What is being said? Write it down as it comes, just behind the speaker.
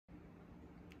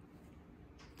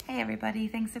Hey everybody,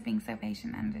 thanks for being so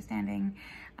patient and understanding.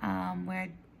 We're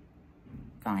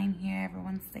fine here,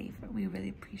 everyone's safe, but we really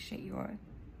appreciate your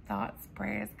thoughts,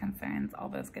 prayers, concerns, all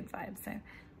those good vibes, so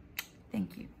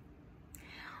thank you.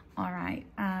 All right,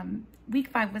 week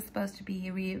 5 was supposed to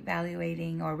be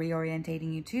reevaluating or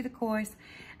reorientating you to the course.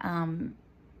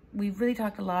 We've really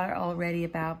talked a lot already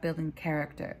about building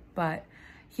character, but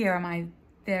here are my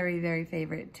very, very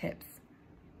favorite tips.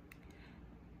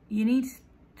 You need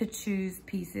to choose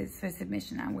pieces for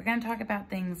submission. Now, we're going to talk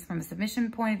about things from a submission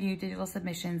point of view, digital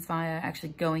submissions via actually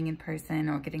going in person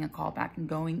or getting a call back and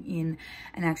going in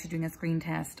and actually doing a screen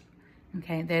test.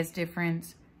 Okay, there's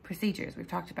different procedures. We've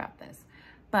talked about this.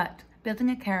 But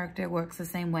building a character works the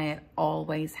same way it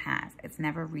always has. It's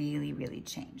never really, really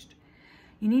changed.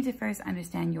 You need to first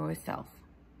understand yourself.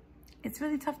 It's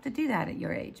really tough to do that at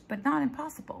your age, but not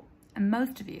impossible. And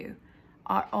most of you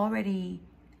are already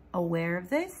aware of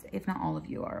this, if not all of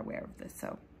you are aware of this,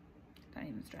 so don't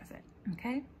even stress it,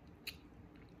 okay?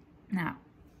 Now,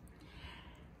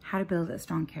 how to build a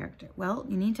strong character? Well,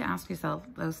 you need to ask yourself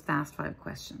those fast 5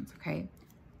 questions, okay?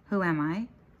 Who am I?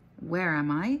 Where am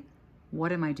I?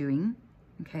 What am I doing?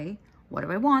 Okay, what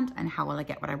do I want? And how will I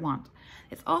get what I want?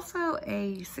 It's also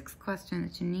a 6th question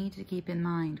that you need to keep in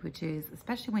mind, which is,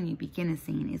 especially when you begin a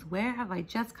scene, is where have I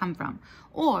just come from?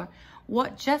 Or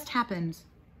what just happened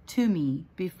to me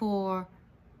before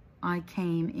I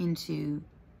came into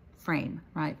frame,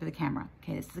 right, for the camera.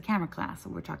 Okay, this is a camera class, so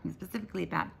we're talking specifically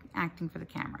about acting for the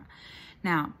camera.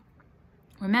 Now,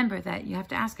 remember that you have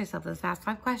to ask yourself those fast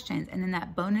 5 questions, and then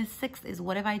that bonus 6 is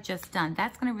what have I just done?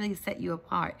 That's going to really set you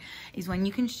apart, is when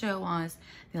you can show us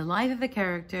the life of a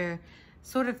character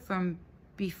sort of from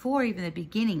before even the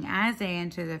beginning as they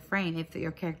enter the frame, if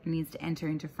your character needs to enter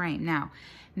into frame. Now,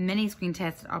 many screen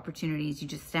test opportunities, you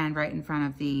just stand right in front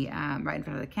of the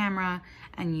camera,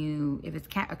 and if it's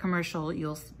a commercial,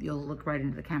 you'll look right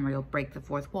into the camera. You'll break the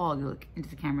 4th wall. You'll look into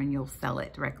the camera and you'll sell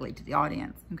it directly to the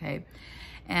audience. Okay.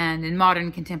 And in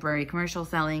modern contemporary commercial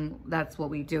selling, that's what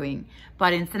we're doing.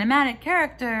 But in cinematic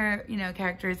character,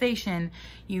 characterization,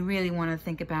 you really want to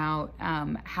think about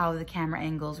how the camera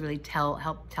angles really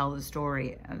help tell the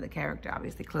story of the character.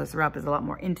 Obviously, closer up is a lot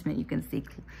more intimate. You can see,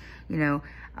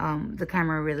 the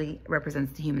camera really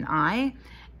represents the human eye,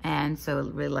 and so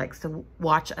it really likes to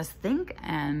watch us think.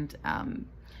 And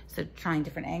so trying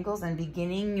different angles and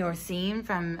beginning your scene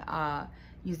from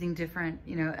using different,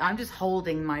 I'm just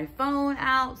holding my phone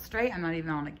out straight. I'm not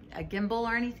even on a gimbal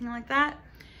or anything like that.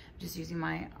 I'm just using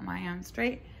my hand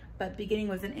straight. But beginning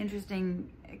with an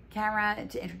interesting camera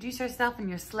to introduce yourself, and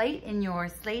your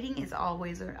slating is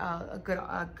always a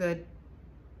good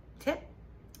tip.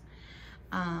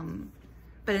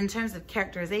 But in terms of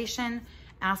characterization,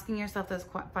 asking yourself those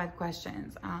 5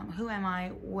 questions. Who am I?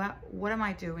 What am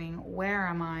I doing? Where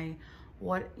am I?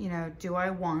 What, do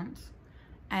I want?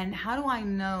 And how do I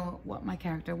know what my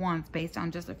character wants based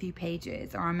on just a few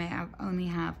pages, or I may only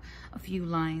have a few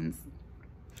lines?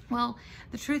 Well,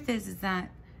 the truth is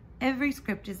that every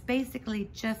script is basically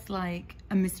just like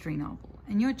a mystery novel,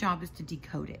 and your job is to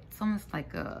decode it. It's almost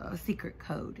like a secret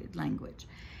coded language.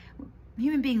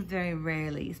 Human beings very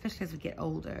rarely, especially as we get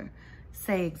older,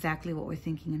 say exactly what we're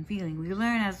thinking and feeling. We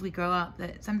learn as we grow up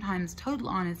that sometimes total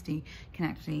honesty can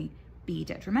actually be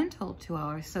detrimental to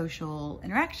our social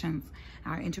interactions,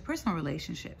 our interpersonal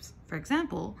relationships. For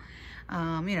example,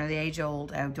 the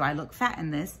age-old, do I look fat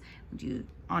in this? Would you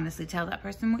honestly tell that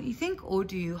person what you think, or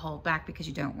do you hold back because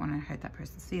you don't want to hurt that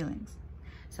person's feelings?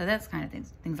 So that's kind of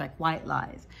things like white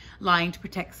lies, lying to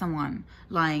protect someone,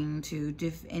 lying to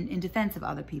in defense of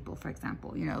other people, for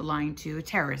example, lying to a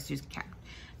terrorist who's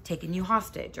taken you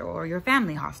hostage or your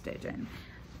family hostage, and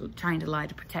trying to lie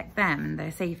to protect them and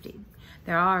their safety.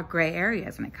 There are gray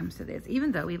areas when it comes to this,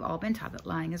 even though we've all been taught that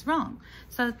lying is wrong.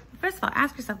 So first of all,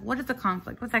 ask yourself, what is the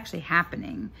conflict? What's actually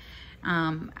happening?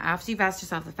 After you've asked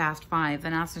yourself the fast 5,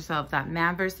 then ask yourself that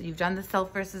you've done the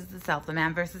self versus the self, the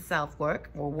man versus self work,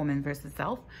 or woman versus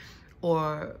self,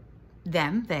 or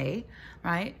them, they,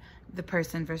 right? The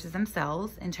person versus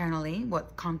themselves internally,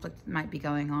 what conflict might be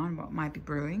going on, what might be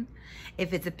brewing.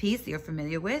 If it's a piece that you're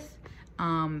familiar with,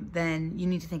 then you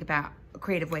need to think about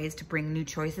creative ways to bring new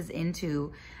choices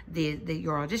into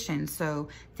your audition. So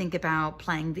think about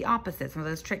playing the opposite. Some of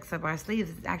those tricks up our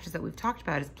sleeves, actors that we've talked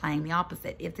about, is playing the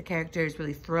opposite. If the character is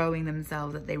really throwing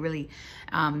themselves, that they're really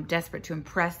desperate to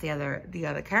impress the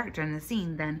other character in the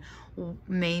scene, then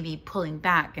maybe pulling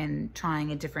back and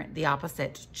trying the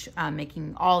opposite,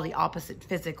 making all the opposite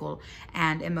physical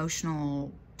and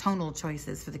emotional tonal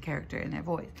choices for the character in their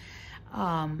voice.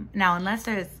 Now, unless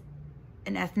there's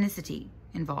an ethnicity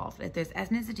involved. If there's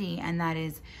ethnicity and that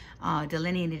is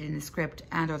delineated in the script,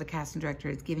 and or the casting director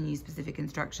is giving you specific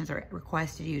instructions or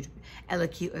requested you to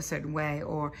elocute a certain way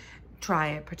or try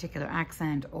a particular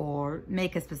accent or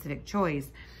make a specific choice,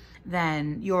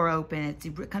 then you're open. It's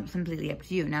completely up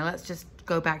to you. Now let's just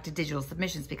go back to digital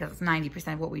submissions, because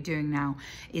 90% of what we're doing now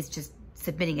is just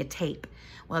submitting a tape.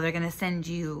 Well, they're going to send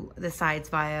you the sides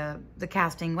via the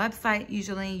casting website.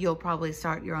 Usually you'll probably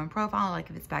start your own profile, like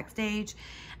if it's backstage,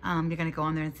 you're going to go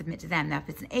on there and submit to them. Now, if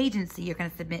it's an agency, you're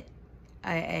going to submit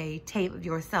a tape of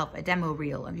yourself, a demo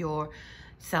reel of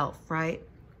yourself, right?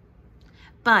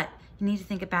 But you need to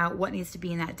think about what needs to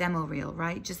be in that demo reel,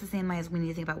 right? Just the same way as we need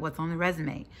to think about what's on the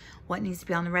resume. What needs to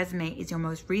be on the resume is your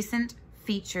most recent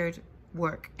featured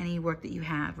work, any work that you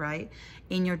have, right?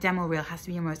 In your demo reel has to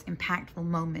be your most impactful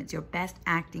moments, your best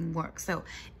acting work. So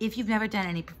if you've never done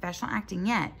any professional acting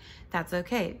yet, that's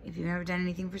okay. If you've never done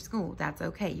anything for school, that's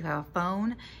okay. You have a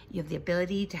phone, you have the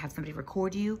ability to have somebody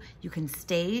record you. You can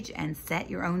stage and set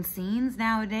your own scenes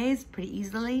nowadays pretty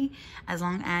easily, as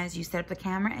long as you set up the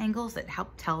camera angles that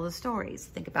help tell the stories.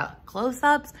 Think about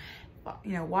close-ups,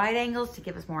 you know, wide angles to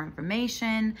give us more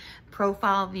information,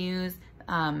 profile views,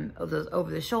 of those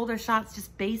over-the-shoulder shots,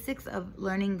 just basics of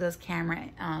learning those camera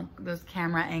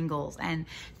angles, and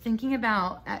thinking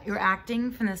about your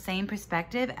acting from the same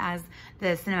perspective as the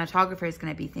cinematographer is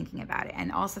going to be thinking about it,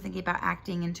 and also thinking about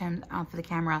acting in terms for the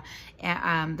camera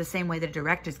the same way the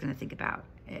director is going to think about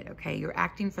it. Okay, you're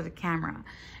acting for the camera,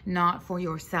 not for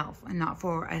yourself, and not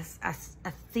for a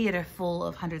theater full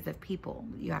of hundreds of people.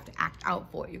 You have to act out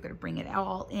for it. You're going to bring it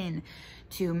all in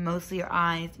to mostly your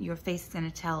eyes. Your face is going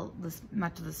to tell this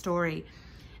much of the story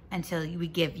until we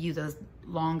give you those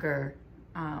longer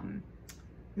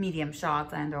medium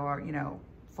shots and or, you know,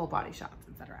 full body shots,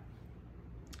 etc.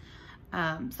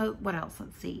 So what else?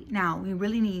 Let's see. Now we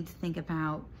really need to think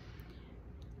about,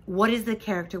 what is the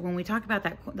character? When we talk about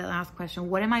that last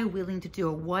question, what am I willing to do,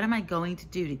 or what am I going to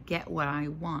do to get what I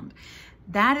want?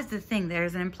 That is the thing.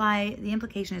 There's the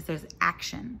implication is there's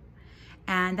action.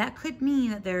 And that could mean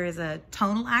that there is a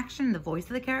tonal action, the voice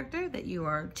of the character, that you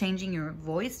are changing your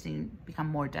voice to become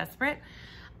more desperate.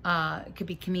 It could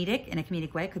be comedic, in a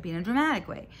comedic way. It could be in a dramatic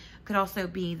way. It could also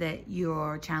be that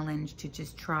you're challenged to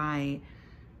just try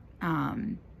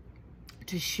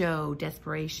to show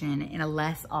desperation in a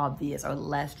less obvious or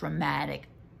less dramatic,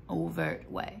 overt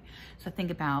way. So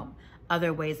think about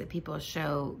other ways that people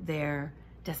show their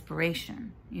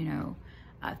desperation, you know,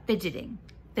 fidgeting,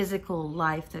 physical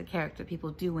life that character people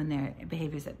do in their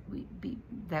behaviors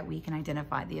that we can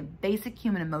identify, the basic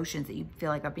human emotions that you feel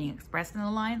like are being expressed in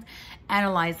the lines.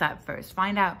 Analyze that first.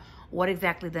 Find out what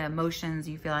exactly the emotions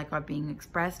you feel like are being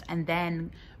expressed, and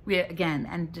then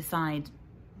and decide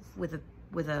with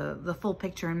the full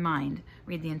picture in mind.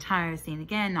 Read the entire scene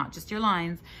again, not just your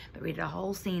lines, but read the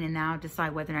whole scene, and now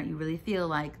decide whether or not you really feel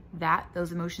like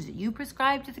those emotions that you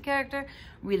prescribe to the character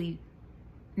really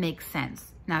make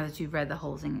sense now that you've read the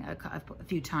whole thing a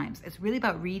few times. It's really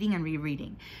about reading and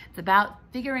rereading. It's about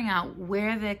figuring out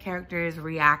where the character is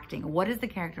reacting. What is the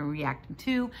character reacting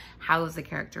to? How is the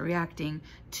character reacting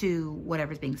to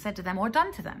whatever's being said to them or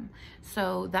done to them?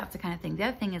 So that's the kind of thing. The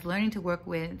other thing is learning to work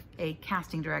with a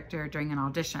casting director during an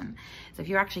audition. So if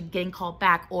you're actually getting called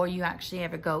back, or you actually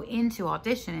ever go into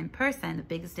audition in person, the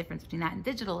biggest difference between that and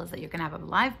digital is that you're gonna have a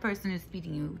live person who's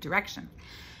feeding you direction.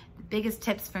 The biggest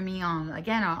tips for me on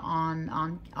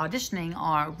auditioning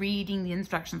are reading the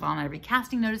instructions on every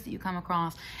casting notice that you come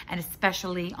across, and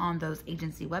especially on those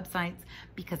agency websites,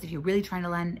 because if you're really trying to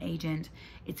land an agent,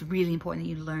 it's really important that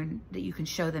you learn that you can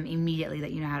show them immediately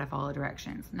that you know how to follow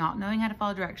directions. Not knowing how to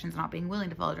follow directions, not being willing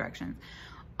to follow directions,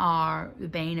 are the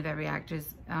bane of every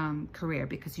actor's career,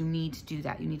 because you need to do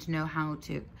that. You need to know how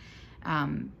to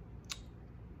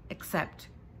accept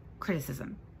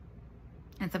criticism.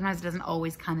 And sometimes it doesn't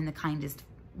always come in the kindest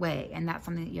way. And that's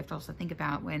something that you have to also think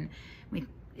about when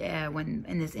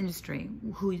in this industry,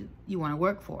 who you want to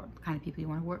work for, the kind of people you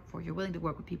want to work for. You're willing to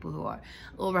work with people who are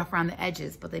a little rough around the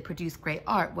edges, but they produce great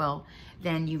art. Well,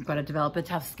 then you've got to develop a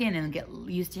tough skin and get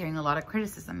used to hearing a lot of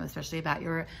criticism, especially about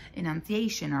your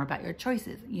enunciation or about your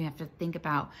choices. You have to think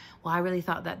about, well, I really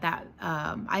thought that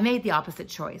I made the opposite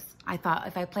choice. I thought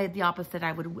if I played the opposite,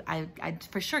 I'd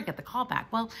for sure get the callback.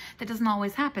 Well, that doesn't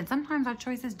always happen. Sometimes our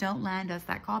choices don't land us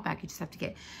that callback. You just have to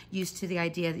get used to the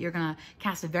idea that you're gonna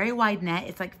cast a very wide net.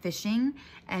 It's like fishing,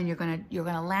 and you're gonna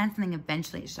land something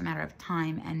eventually. It's just a matter of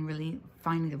time and really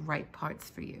finding the right parts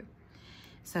for you.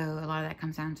 So a lot of that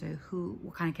comes down to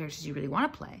what kind of characters you really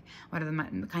want to play. What are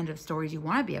the kind of stories you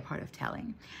want to be a part of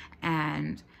telling,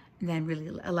 and And then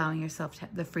really allowing yourself to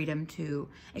have the freedom to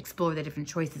explore the different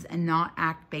choices and not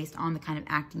act based on the kind of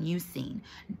acting you've seen.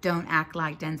 Don't act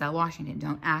like Denzel Washington.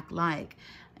 Don't act like,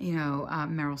 you know,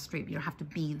 Meryl Streep. You don't have to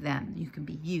be them. You can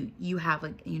be you. You have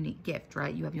like a unique gift,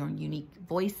 right? You have your own unique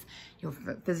voice, your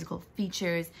physical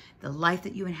features, the life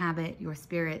that you inhabit, your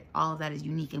spirit, all of that is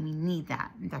unique, and we need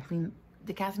that. In fact,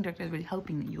 the casting director is really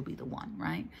hoping that you'll be the one,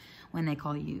 right? When they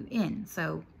call you in.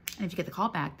 So, and if you get the call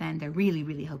back, then they're really,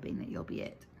 really hoping that you'll be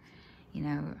it. You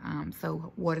know,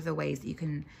 so what are the ways that you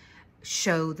can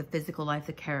show the physical life of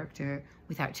the character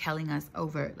without telling us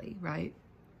overtly, right?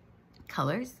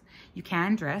 Colors. You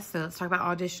can dress. So let's talk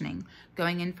about auditioning.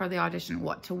 Going in for the audition,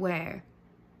 what to wear,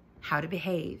 how to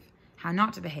behave, how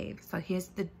not to behave. So here's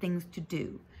the things to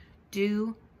do.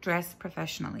 Do dress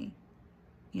professionally.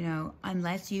 You know,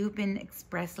 unless you've been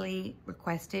expressly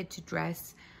requested to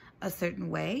dress a certain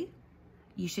way,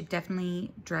 you should definitely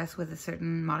dress with a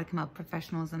certain modicum of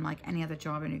professionalism like any other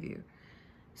job interview.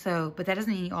 So, but that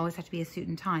doesn't mean you always have to be a suit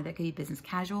and tie. That could be business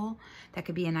casual. That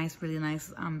could be a nice, really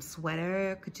nice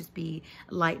sweater. It could just be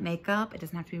light makeup. It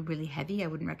doesn't have to be really heavy. I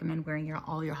wouldn't recommend wearing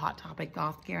all your Hot Topic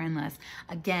goth gear unless,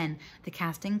 again, the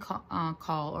casting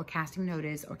call or casting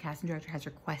notice or casting director has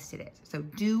requested it. So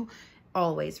do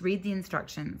always read the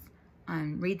instructions,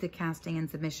 read the casting and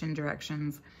submission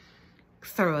directions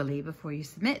thoroughly before you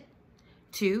submit.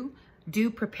 2, do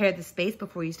prepare the space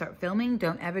before you start filming.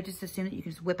 Don't ever just assume that you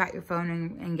can just whip out your phone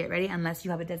and get ready unless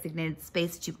you have a designated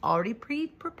space that you've already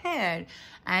pre-prepared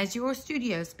as your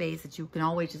studio space that you can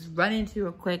always just run into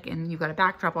real quick, and you've got a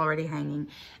backdrop already hanging.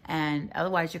 And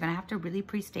otherwise, you're going to have to really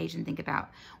pre-stage and think about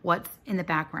what's in the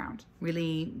background.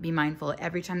 Really be mindful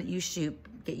every time that you shoot.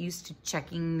 Get used to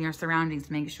checking your surroundings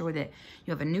to make sure that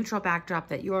you have a neutral backdrop,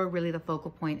 that you're really the focal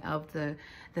point of the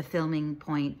filming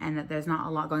point, and that there's not a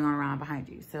lot going on around behind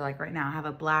you. So like right now, I have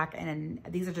a black, and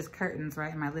these are just curtains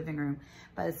right in my living room,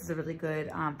 but this is a really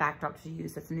good backdrop to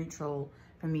use that's neutral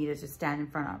for me to just stand in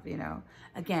front of, you know.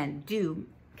 Again, do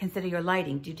consider your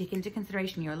lighting. Do take into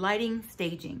consideration your lighting,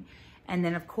 staging. And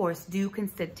then of course, do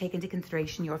take into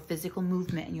consideration your physical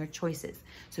movement and your choices.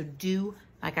 So do,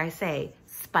 like I say,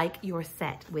 spike your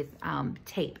set with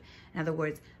tape. In other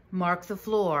words, mark the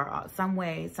floor some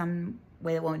way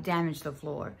that won't damage the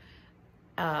floor.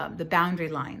 The boundary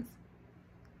lines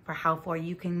for how far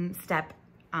you can step,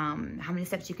 how many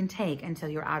steps you can take until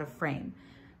you're out of frame.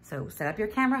 So set up your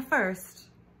camera first,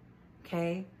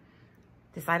 okay?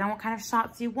 Decide on what kind of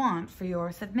shots you want for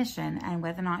your submission and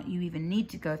whether or not you even need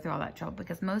to go through all that trouble,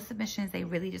 because most submissions, they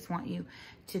really just want you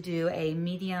to do a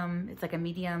medium, it's like a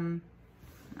medium,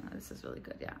 oh, this is really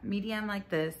good, yeah. Medium like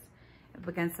this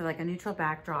against like a neutral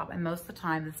backdrop, and most of the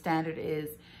time the standard is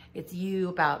it's you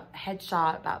about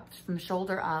headshot, about from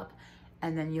shoulder up,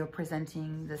 and then you're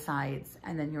presenting the sides,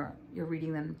 and then you're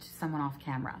reading them to someone off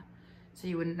camera. So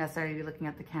you wouldn't necessarily be looking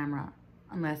at the camera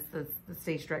unless the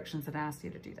stage directions had asked you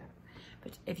to do that.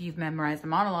 But if you've memorized a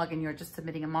monologue and you're just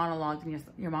submitting a monologue, then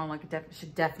your monologue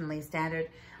should definitely,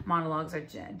 standard monologues are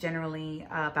generally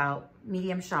about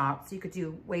medium shots. You could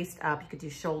do waist up, you could do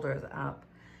shoulders up,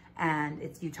 and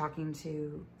it's you talking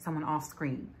to someone off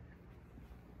screen.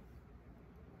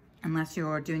 Unless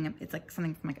you're doing it, it's like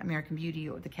something from like American Beauty,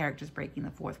 or the character's breaking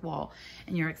the fourth wall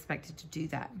and you're expected to do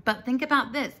that. But think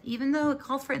about this, even though it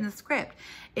calls for it in the script,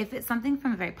 if it's something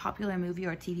from a very popular movie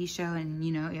or a TV show and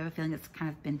you know, you have a feeling it's kind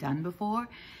of been done before,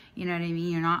 you know what I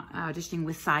mean? You're not auditioning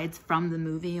with sides from the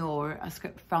movie or a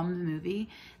script from the movie,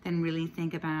 then really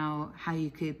think about how you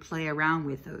could play around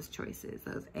with those choices,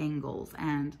 those angles,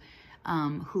 and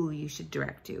who you should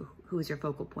direct to. Who is your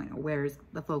focal point, or where is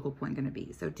the focal point going to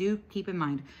be? So do keep in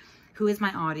mind, who is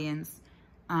my audience?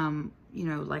 You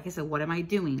know, like I said, what am I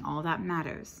doing? All that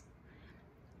matters.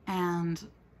 And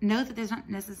know that there's not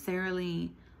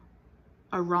necessarily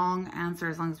a wrong answer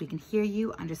as long as we can hear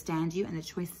you, understand you, and the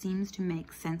choice seems to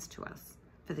make sense to us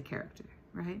for the character,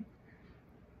 right?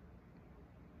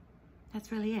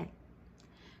 That's really it.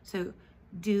 So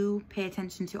do pay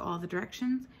attention to all the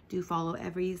directions, do follow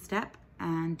every step,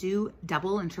 and do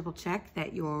double and triple check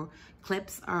that your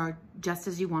clips are just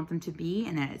as you want them to be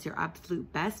and that it's your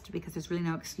absolute best, because there's really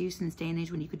no excuse in this day and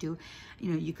age when you could do,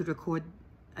 you know, you could record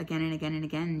again and again and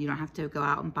again, and you don't have to go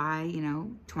out and buy, you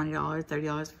know, $20,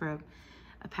 $30 for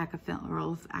a pack of film or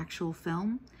of actual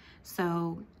film.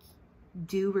 So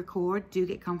do record, do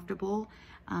get comfortable,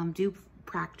 do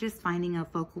practice finding a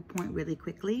focal point really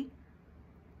quickly.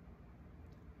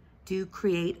 Do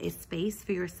create a space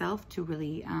for yourself to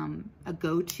really, a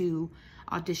go-to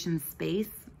audition space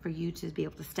for you to be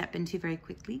able to step into very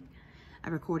quickly,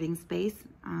 a recording space,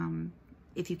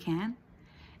 if you can.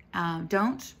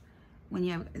 Don't when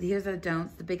you have, here's the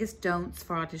don'ts. The biggest don'ts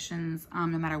for auditions,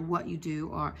 no matter what you do,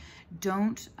 are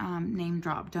don't name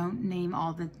drop. Don't name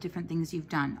all the different things you've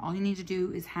done. All you need to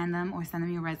do is hand them or send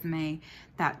them your resume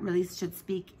that really should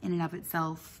speak in and of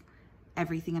itself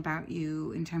everything about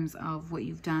you in terms of what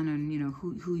you've done and, you know,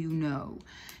 who you know.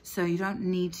 So you don't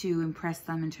need to impress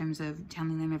them in terms of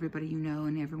telling them everybody you know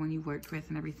and everyone you've worked with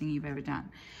and everything you've ever done.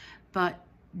 But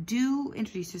do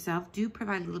introduce yourself, do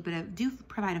provide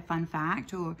a fun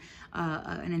fact or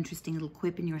an interesting little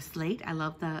quip in your slate. I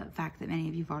love the fact that many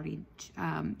of you have already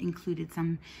included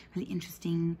some really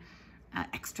interesting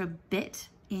extra bit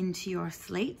into your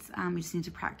slates. We just need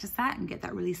to practice that and get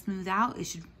that really smooth out. It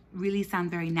should really sound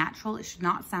very natural. It should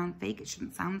not sound fake. It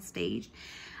shouldn't sound staged.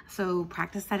 So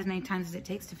practice that as many times as it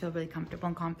takes to feel really comfortable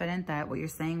and confident that what you're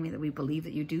saying, that we believe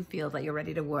that you do feel that you're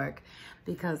ready to work,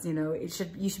 because, you know, you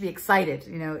should be excited.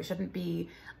 You know, it shouldn't be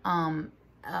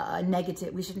a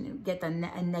negative. We shouldn't get a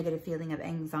negative feeling of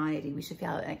anxiety. We should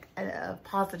feel like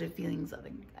positive feelings of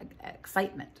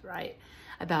excitement, right?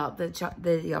 About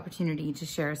the opportunity to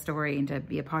share a story and to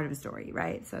be a part of a story,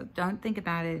 right? So don't think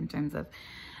about it in terms of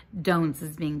don'ts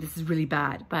as being, this is really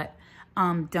bad, but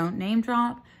don't name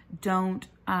drop. Don't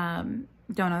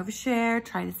overshare.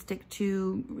 Try to stick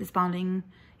to responding,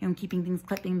 you know, keeping things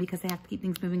clipping, because they have to keep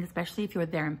things moving, especially if you're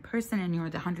there in person and you're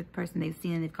the 100th person they've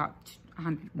seen and they've got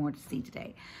 100 more to see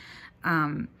today.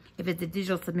 If it's a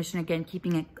digital submission, again,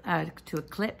 keeping it to a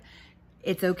clip.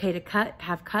 It's okay to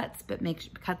have cuts, but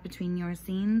make cuts between your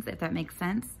scenes if that makes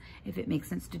sense. If it makes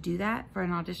sense to do that for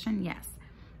an audition, yes.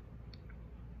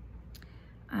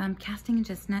 Casting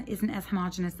just isn't as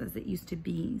homogenous as it used to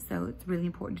be, so it's really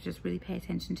important to just really pay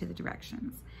attention to the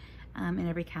directions in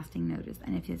every casting notice.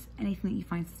 And if there's anything that you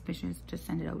find suspicious, just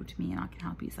send it over to me and I can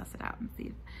help you suss it out and see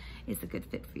if it's a good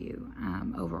fit for you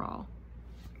overall.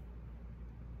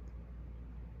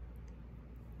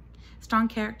 Strong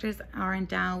characters are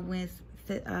endowed with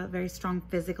very strong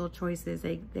physical choices.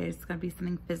 There's going to be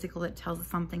something physical that tells us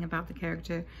something about the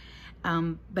character.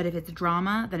 But if it's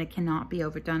drama, then it cannot be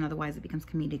overdone. Otherwise, it becomes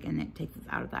comedic and it takes us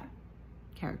out of that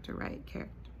character, right?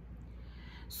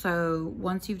 So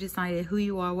once you've decided who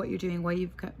you are, what you're doing, where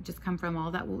you've just come from,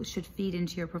 all that should feed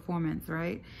into your performance,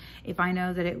 right? If I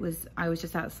know that I was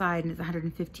just outside and it's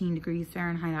 115 degrees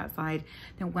Fahrenheit outside,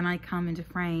 then when I come into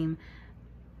frame,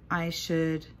 I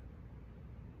should,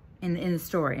 in the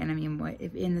story, and I mean,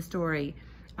 if in the story,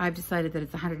 I've decided that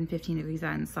it's 115 degrees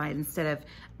outside instead of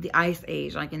the ice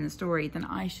age, like in the story, then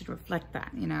I should reflect that,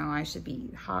 you know, I should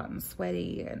be hot and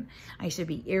sweaty and I should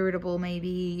be irritable maybe,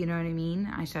 you know what I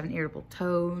mean? I should have an irritable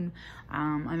tone.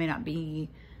 I may not be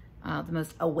the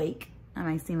most awake. I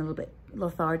might seem a little bit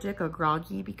lethargic or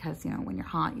groggy because, you know, when you're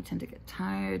hot, you tend to get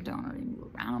tired, don't really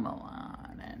move around a lot,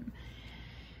 and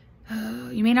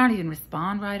you may not even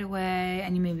respond right away,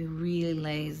 and you may be really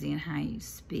lazy in how you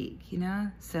speak, you know?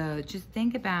 So just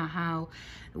think about how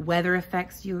weather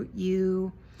affects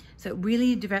you. So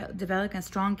really developing a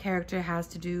strong character has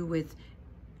to do with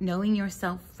knowing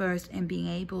yourself first and being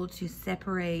able to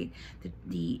separate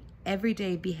the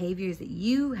everyday behaviors that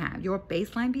you have, your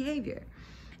baseline behavior,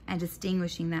 and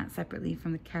distinguishing that separately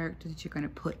from the character that you're going to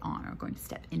put on or going to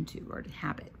step into or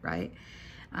inhabit, right?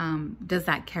 Does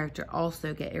that character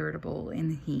also get irritable in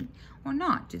the heat or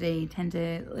not? Do they tend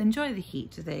to enjoy the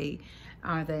heat?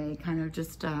 Are they kind of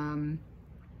just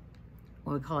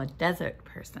what we call a desert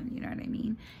person? You know what I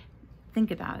mean?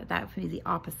 Think about it. That would be the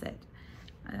opposite,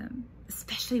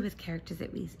 especially with characters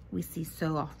that we see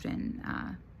so often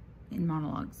in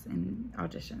monologues and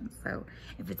auditions. So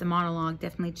if it's a monologue,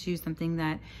 definitely choose something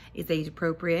that is age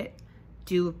appropriate.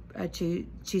 Do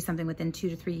choose something within 2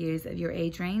 to 3 years of your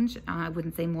age range. I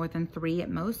wouldn't say more than 3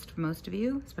 at most for most of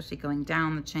you, especially going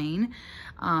down the chain.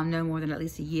 No more than at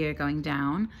least a year going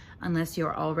down, unless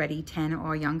you're already 10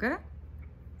 or younger.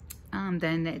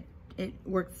 Then it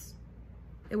works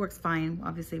fine,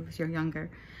 obviously, if you're younger.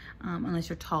 Unless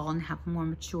you're tall and have more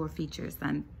mature features,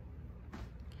 then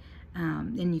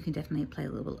you can definitely play a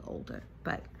little bit older.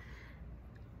 But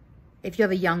if you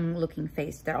have a young looking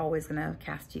face, they're always gonna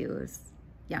cast you as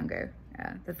younger.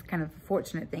 That's kind of a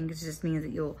fortunate thing, because it just means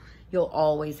that you'll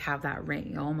always have that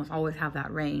range. You'll almost always have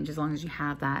that range as long as you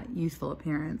have that youthful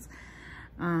appearance,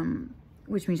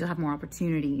 which means you'll have more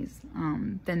opportunities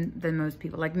than most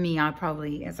people. Like me, I'll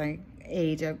probably, as I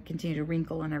age, I'll continue to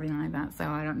wrinkle and everything like that. So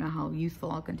I don't know how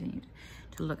youthful I'll continue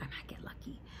to look. I might get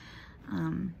lucky.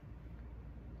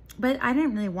 But I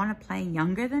didn't really want to play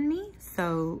younger than me,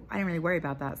 so I didn't really worry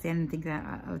about that. See, I didn't think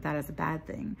of that as a bad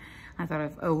thing. I thought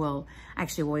of, oh, well, I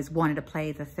actually always wanted to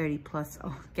play the 30+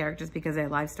 characters because their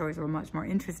life stories were much more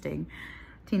interesting.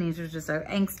 teenagers are so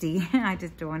angsty. I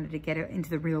just wanted to get it into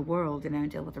the real world, you know,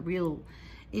 and deal with the real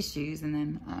issues. And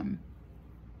then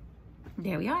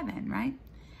there we are then, right?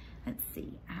 Let's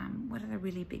see. What other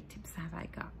really big tips have I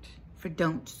got for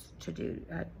don'ts to do,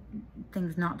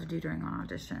 things not to do during an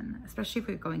audition, especially if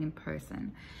you're going in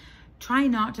person? Try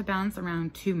not to bounce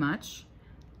around too much.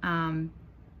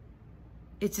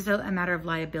 It's just a matter of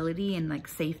liability and like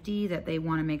safety, that they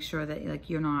want to make sure that like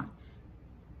you're not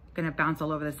going to bounce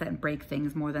all over the set and break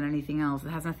things more than anything else. It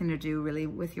has nothing to do really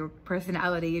with your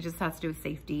personality. It just has to do with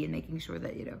safety and making sure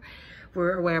that, you know,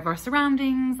 we're aware of our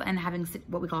surroundings and having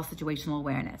what we call situational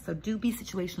awareness. So do be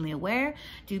situationally aware,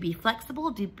 do be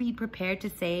flexible, do be prepared to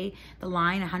say the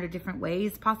line 100 different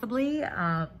ways possibly.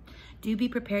 Do be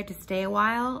prepared to stay a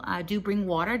while. Do bring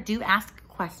water, do ask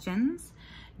questions.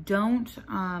 Don't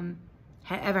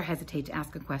ever hesitate to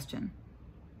ask a question.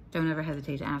 Don't ever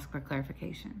hesitate to ask for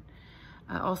clarification.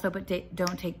 Also, but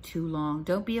don't take too long.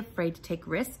 Don't be afraid to take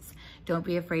risks. Don't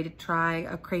be afraid to try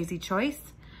a crazy choice.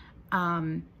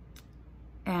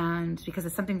 And because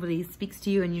if something really speaks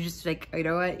to you and you just like, you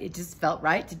know what, it just felt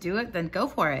right to do it, then go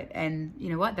for it. And you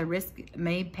know what, the risk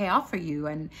may pay off for you.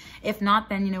 And if not,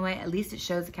 then you know what, at least it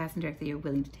shows the casting director that you're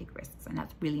willing to take risks. And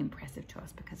that's really impressive to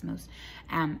us, because most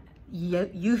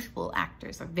youthful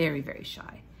actors are very, very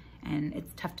shy. And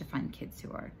it's tough to find kids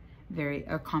who are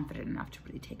confident enough to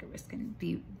really take a risk and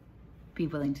be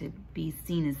willing to be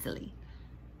seen as silly.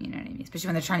 You know what I mean? Especially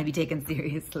when they're trying to be taken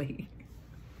seriously.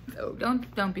 So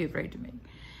don't be afraid to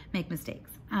make mistakes.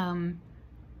 And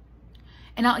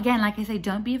again, like I say,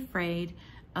 don't be afraid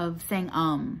of saying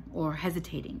or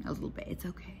hesitating a little bit. It's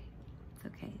okay. It's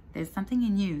okay. There's something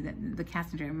in you that the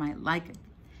casting director might like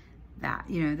that.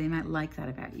 You know, they might like that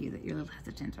about you, that you're a little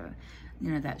hesitant, or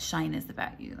you know, that shyness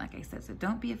about you, like I said. So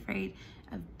don't be afraid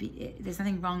of there's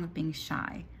nothing wrong with being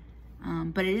shy.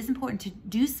 But it is important to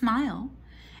do smile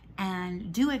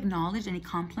and do acknowledge any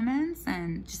compliments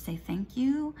and just say thank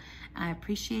you. I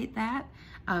appreciate that.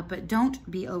 But don't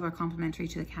be over complimentary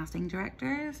to the casting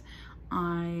directors.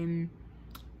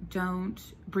 Don't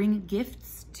bring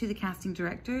gifts to the casting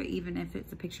director, even if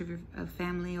it's a picture of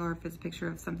family, or if it's a picture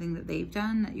of something that they've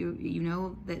done that you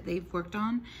know that they've worked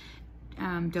on.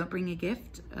 Don't bring a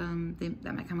gift.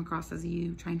 That might come across as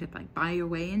you trying to like buy your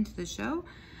way into the show,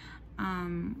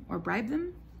 or bribe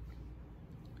them.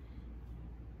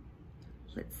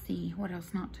 Let's see, what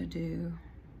else not to do?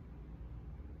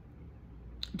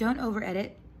 Don't over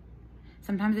edit.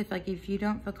 Sometimes if you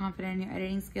don't feel confident in your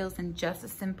editing skills, then just a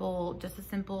simple,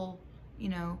 you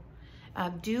know,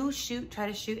 try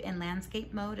to shoot in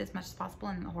landscape mode as much as possible,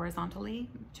 and horizontally,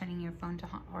 turning your phone to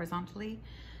horizontally.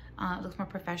 It looks more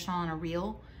professional on a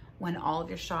reel when all of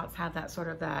your shots have that sort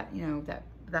of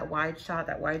that wide shot,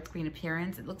 that widescreen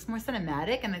appearance. It looks more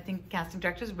cinematic, and I think casting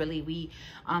directors really,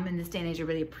 in this day and age, are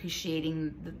really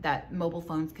appreciating that mobile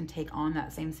phones can take on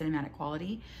that same cinematic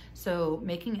quality. So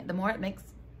making it, the more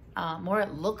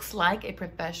it looks like a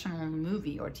professional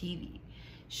movie or TV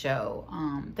show,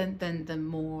 then the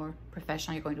more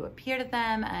professional you're going to appear to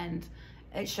them, and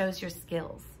it shows your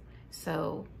skills.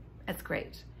 So it's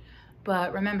great.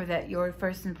 But remember that your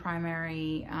first and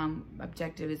primary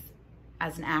objective is,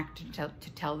 as an actor,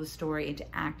 to tell the story and to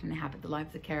act and inhabit the life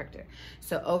of the character.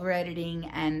 So over editing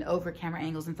and over camera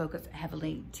angles and focus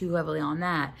too heavily on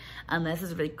that, unless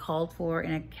it's really called for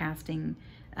in a casting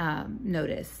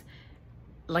notice,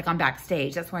 like on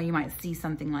Backstage, that's why you might see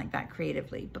something like that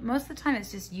creatively. But most of the time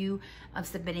it's just you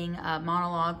submitting a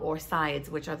monologue or sides,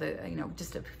 which are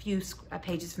just a few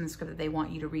pages from the script that they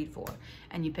want you to read for.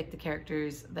 And you pick the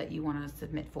characters that you want to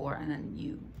submit for, and then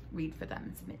you read for them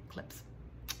and submit clips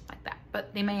like that.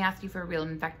 But they may ask you for a reel.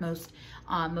 In fact, most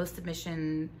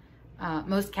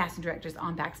casting directors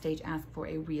on Backstage ask for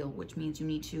a reel, which means you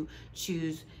need to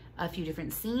choose a few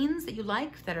different scenes that you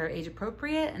like, that are age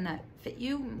appropriate and that fit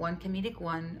you. One comedic,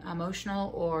 one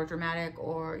emotional or dramatic,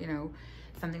 or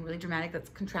something really dramatic that's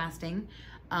contrasting.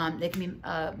 They can be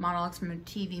monologues from a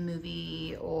TV,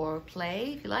 movie, or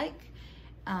play if you like.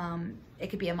 It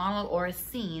could be a monologue or a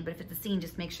scene, but if it's a scene,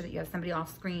 just make sure that you have somebody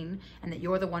off screen and that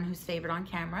you're the one who's favored on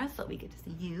camera, so that we get to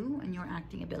see you and your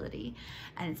acting ability,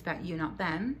 and it's about you, not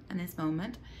them, in this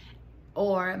moment.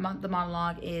 Or the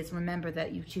monologue is, remember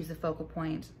that you choose a focal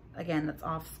point, again, that's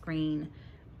off screen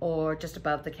or just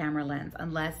above the camera lens,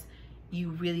 unless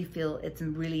you really feel it's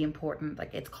really important,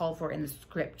 like it's called for in the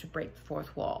script to break the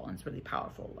fourth wall, and it's really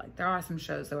powerful. Like there are some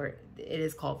shows where it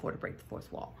is called for to break the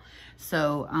fourth wall.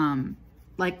 So,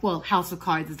 House of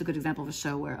Cards is a good example of a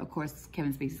show where, of course,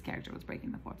 Kevin Spacey's character was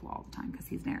breaking the fourth wall all the time because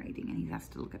he's narrating and he has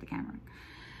to look at the camera.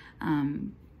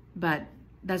 But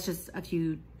that's just a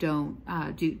few don't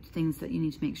do things that you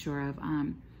need to make sure of.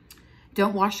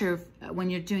 Don't wash your, when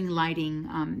you're doing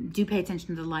lighting, do pay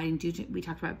attention to the lighting. We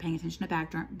talked about paying attention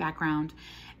to background,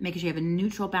 making sure you have a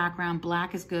neutral background.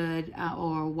 Black is good,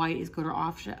 or white is good,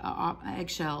 or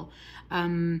eggshell.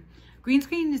 Green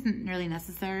screen isn't really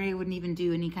necessary. I wouldn't even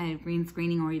do any kind of green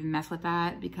screening or even mess with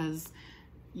that, because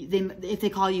if they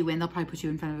call you in, they'll probably put you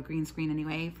in front of a green screen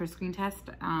anyway for a screen test.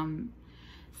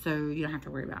 So you don't have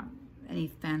to worry about any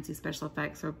fancy special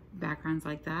effects or backgrounds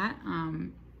like that.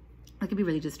 It could be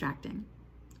really distracting.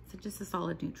 So just a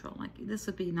solid neutral. Like this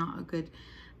would be not a good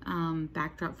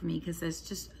backdrop for me, because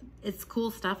it's cool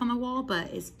stuff on the wall,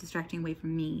 but it's distracting away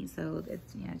from me. So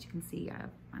it's, yeah, as you can see,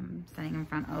 I'm standing in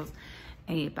front of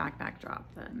a backdrop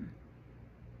then.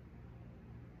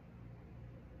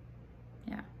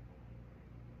 Yeah.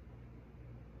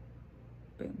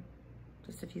 Boom.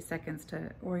 Just a few seconds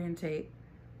to orientate.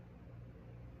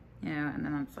 Yeah, and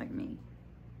then that's like me.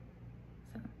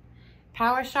 So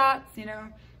power shots, you know,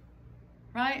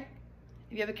 right?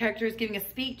 If you have a character who's giving a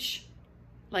speech,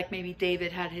 like maybe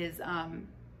David had his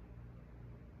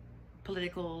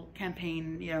political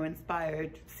campaign, you know,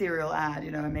 inspired cereal ad,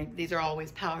 you know, I mean, these are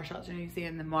always power shots. You know, you see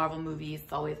in the Marvel movies,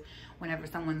 it's always whenever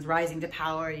someone's rising to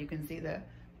power, you can see the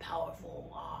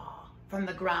powerful, from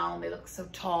the ground, they look so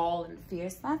tall and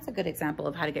fierce. That's a good example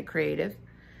of how to get creative.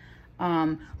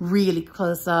 Really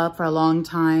close up for a long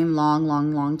time,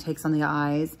 long takes on the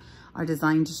eyes are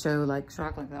designed to show like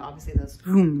shock, like obviously those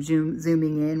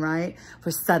zooming in, right, for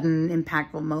sudden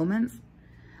impactful moments.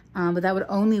 But that would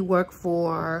only work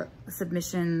for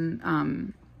submissions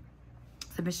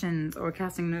or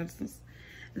casting notices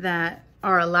that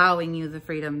are allowing you the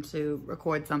freedom to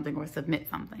record something or submit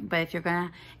something. But if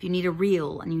you need a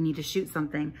reel and you need to shoot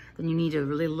something, then you need to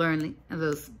really learn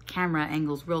those camera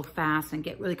angles real fast and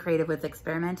get really creative with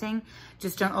experimenting.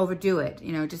 Just don't overdo it.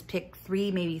 You know, just pick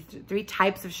maybe three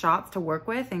types of shots to work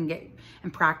with and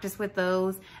practice with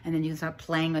those. And then you can start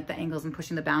playing with the angles and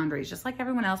pushing the boundaries. Just like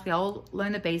everyone else, we all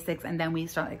learn the basics and then we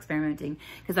start experimenting,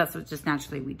 because that's what just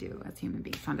naturally we do as human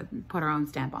beings, trying to put our own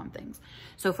stamp on things.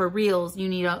 So for reels, you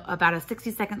need about a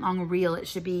 60-second long reel. It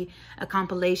should be a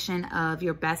compilation of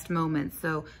your best moments.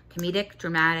 So comedic,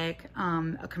 dramatic,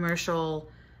 a commercial,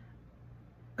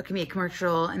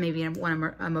 and maybe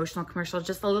one emotional commercial,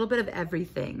 just a little bit of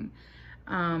everything.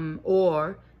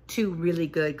 Or two really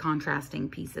good contrasting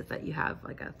pieces that you have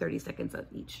like a 30 seconds of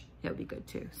each. That would be good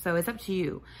too. So it's up to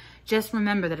you. Just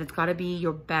remember that it's got to be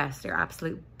your best, your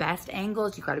absolute best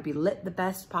angles. You got to be lit the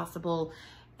best possible.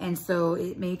 And so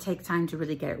it may take time to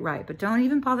really get it right, but don't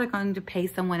even bother going to pay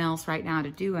someone else right now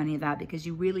to do any of that, because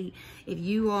you really, if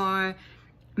you are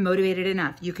motivated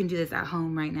enough, you can do this at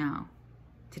home right now,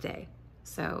 today.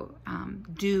 So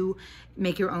do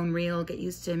make your own reel, get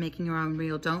used to making your own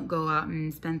reel. Don't go out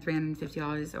and spend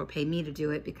 $350 or pay me to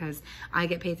do it, because I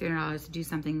get paid $300 to do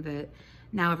something that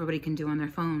now everybody can do on their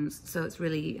phones. So it's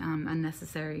really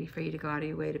unnecessary for you to go out of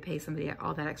your way to pay somebody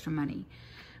all that extra money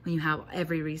when you have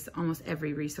almost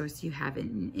every resource you have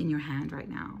in your hand right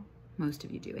now. Most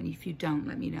of you do. And if you don't,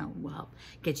 let me know. We'll help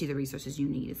get you the resources you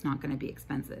need. It's not going to be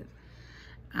expensive.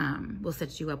 We'll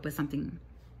set you up with something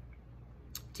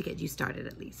to get you started,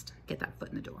 at least. Get that foot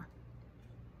in the door.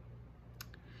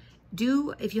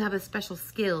 If you have a special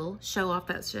skill, show off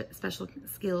that special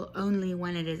skill only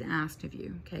when it is asked of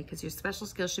you, okay? Because your special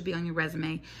skill should be on your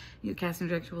resume. Your casting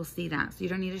director will see that, so you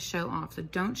don't need to show off. So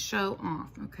don't show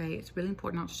off, okay? It's really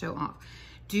important not to show off.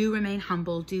 Do remain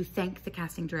humble. Do thank the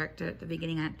casting director at the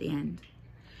beginning and at the end.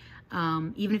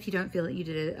 Even if you don't feel that you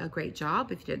did a great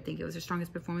job, if you don't think it was your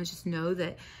strongest performance, just know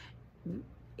that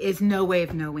it's no way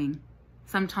of knowing.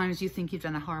 Sometimes you think you've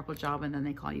done a horrible job and then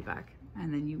they call you back,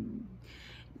 and then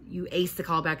you ace the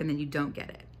call back and then you don't get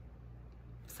it.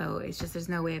 So it's just, there's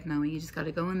no way of knowing. You just got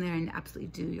to go in there and absolutely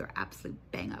do your absolute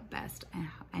bang up best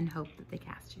and hope that they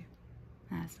cast you.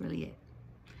 That's really it.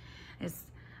 It's,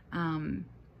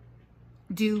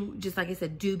 just like I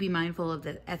said, do be mindful of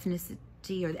the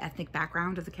ethnicity or the ethnic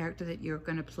background of the character that you're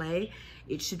going to play.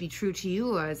 It should be true to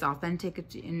you, or as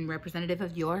authentic and representative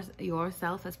of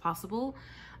yourself as possible,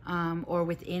 or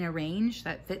within a range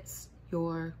that fits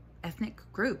your ethnic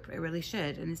group. It really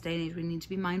should. In this day and age, we need to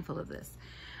be mindful of this.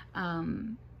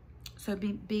 So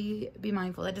be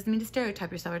mindful. That doesn't mean to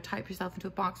stereotype yourself or type yourself into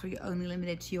a box where you're only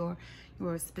limited to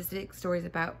your specific stories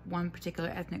about one particular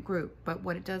ethnic group. But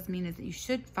what it does mean is that you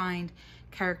should find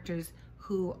characters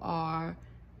who are,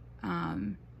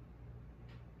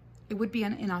 it would be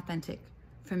inauthentic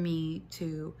for me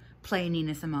to play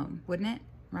Nina Simone, wouldn't it?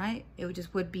 Right? It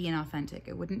would be inauthentic.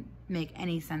 It wouldn't make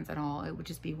any sense at all. It would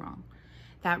just be wrong.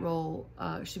 That role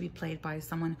should be played by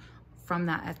someone from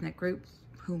that ethnic group,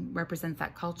 who represents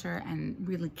that culture and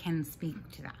really can speak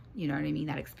to that, you know what I mean,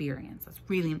 that experience. It's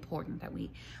really important that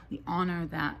we honor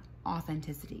that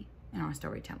authenticity in our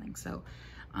storytelling. So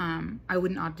I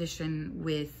wouldn't audition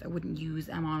with, I wouldn't use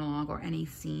a monologue or any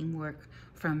scene work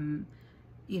from,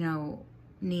 you know,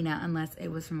 Nina unless it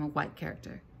was from a white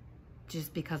character,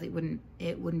 just because it wouldn't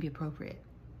be appropriate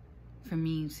for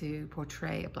me to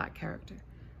portray a black character.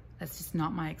 That's just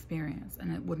not my experience,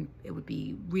 and it would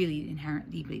be really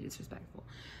inherently deeply disrespectful.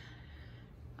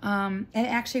 And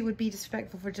actually it would be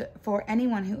disrespectful for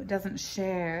anyone who doesn't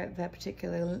share that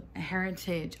particular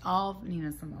heritage of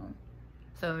Nina Simone.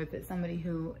 So if it's somebody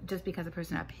who, just because a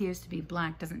person appears to be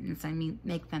black doesn't necessarily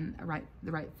make them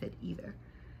the right fit either.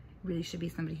 It really should be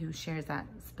somebody who shares that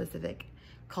specific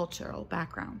cultural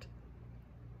background.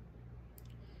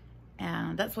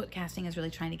 And that's what casting is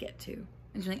really trying to get to.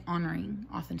 It's really honoring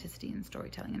authenticity in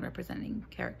storytelling and representing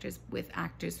characters with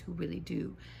actors who really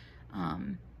do,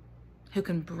 who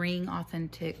can bring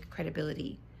authentic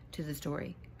credibility to the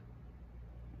story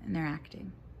and their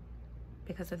acting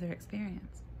because of their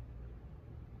experience.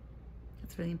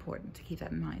 It's really important to keep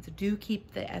that in mind. So do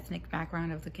keep the ethnic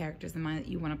background of the characters in mind that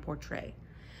you want to portray.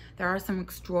 There are some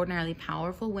extraordinarily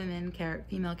powerful women,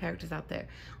 female characters out there,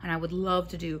 and I would love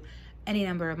to do any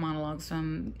number of monologues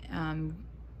from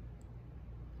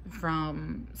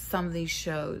some of these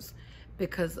shows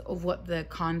because of what the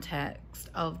context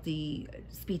of the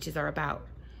speeches are about.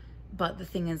 But the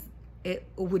thing is, it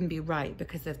wouldn't be right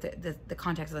because if the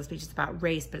context of the speech is about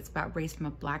race, but it's about race from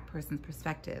a black person's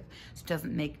perspective. So it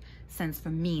doesn't make sense for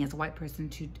me as a white person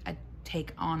to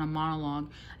take on a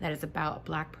monologue that is about a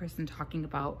black person talking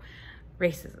about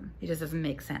racism. It just doesn't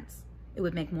make sense. It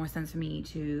would make more sense for me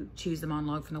to choose the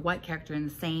monologue from the white character in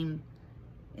the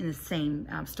same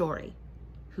story,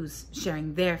 who's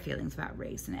sharing their feelings about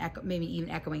race and maybe even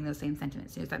echoing those same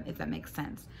sentiments, if that makes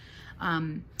sense.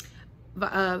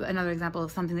 Another example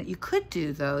of something that you could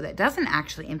do, though, that doesn't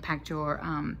actually impact your,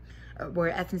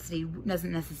 where ethnicity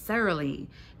doesn't necessarily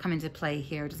come into play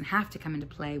here, doesn't have to come into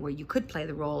play, where you could play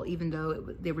the role even though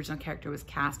the original character was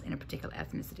cast in a particular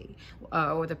ethnicity,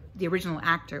 or the original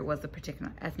actor was a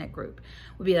particular ethnic group,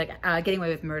 would be like Getting Away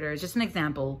with Murder is just an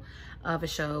example of a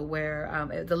show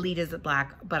where the lead is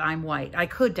black, but I'm white. I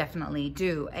could definitely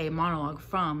do a monologue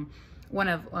from one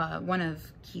of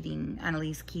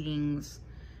Annalise Keating's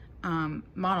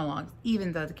monologues,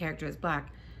 even though the character is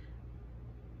black,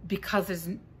 because there's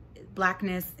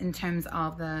blackness in terms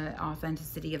of the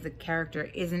authenticity of the character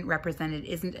isn't represented,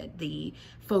 isn't the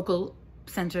focal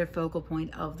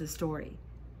point of the story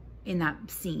in that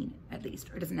scene, at least,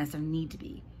 or it doesn't necessarily need to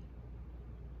be.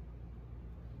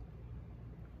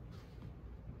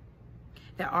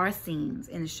 There are scenes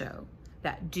in the show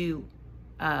that do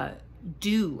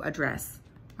address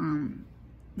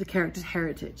the character's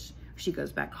heritage. She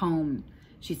goes back home,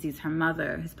 she sees her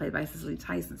mother, who's played by Cicely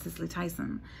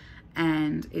Tyson,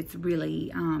 and it's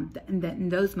really, in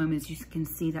those moments you can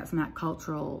see that some of that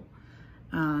cultural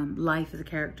life of the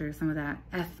character, some of that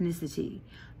ethnicity,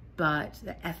 but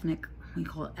the we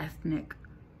call it ethnic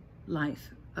life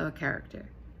of a character.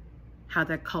 How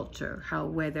their culture,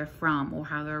 where they're from, or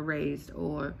how they're raised,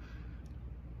 or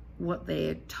what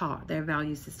they're taught, their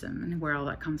value system, and where all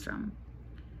that comes from.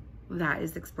 That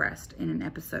is expressed in an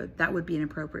episode. That would be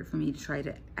inappropriate for me to try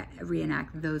to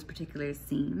reenact those particular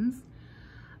scenes.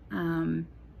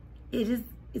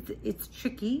 It's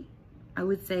tricky. I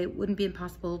would say it wouldn't be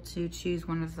impossible to choose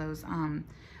one of those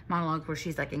monologues where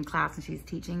she's like in class and she's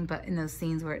teaching, but in those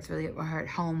scenes where it's really her at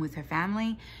home with her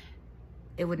family,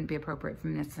 it wouldn't be appropriate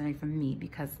necessarily for me,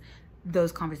 because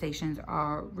those conversations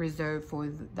are reserved for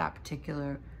that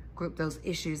particular group. Those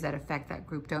issues that affect that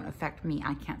group don't affect me.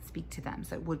 I can't speak to them,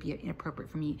 so it would be inappropriate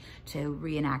for me to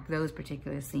reenact those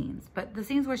particular scenes. But the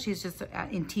scenes where she's just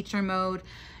in teacher mode,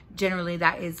 generally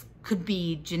that could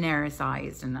be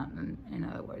genericized. In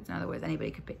other words,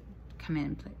 anybody could come in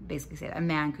and basically say that. A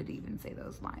man could even say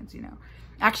those lines. You know,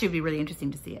 actually, it'd be really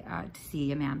interesting to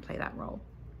see a man play that role.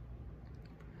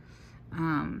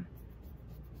 In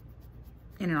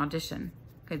an audition.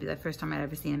 Could be the first time I'd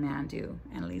ever seen a man do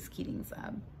Annalise Keating's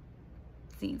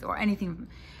scenes, or anything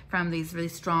from these really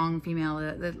strong female,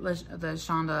 the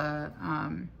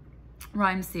Shonda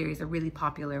Rhimes series are really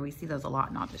popular. We see those a lot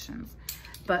in auditions.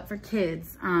 But for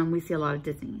kids, we see a lot of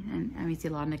Disney, and we see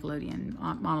a lot of Nickelodeon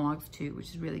monologues too, which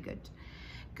is really good.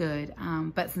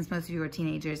 But since most of you are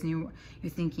teenagers and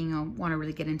you're thinking, want to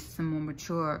really get into some more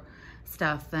mature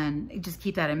stuff, then just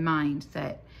keep that in mind,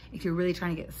 that if you're really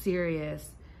trying to get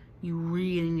serious, you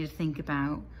really need to think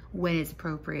about when it's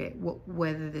appropriate,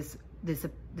 whether this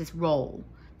role,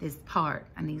 this part,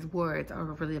 and these words are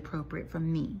really appropriate for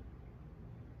me.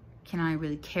 can I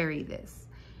really carry this?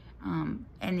 And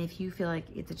if you feel like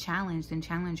it's a challenge, then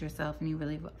challenge yourself, and you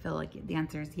really feel like the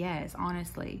answer is yes,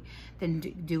 honestly, then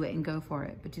do it and go for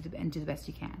it, but do the best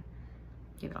you can.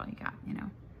 Give it all you got, you know.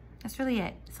 That's really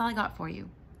it. That's all I got for you.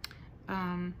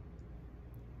 I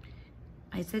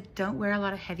said don't wear a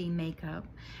lot of heavy makeup.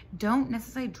 Don't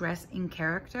necessarily dress in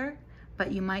character,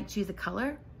 but you might choose a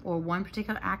color or one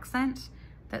particular accent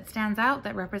that stands out,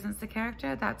 that represents the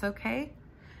character. That's okay.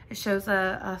 It shows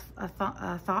a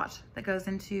thought that goes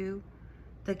into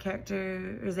the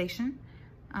characterization.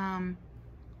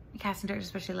 Casting directors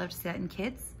especially love to see that in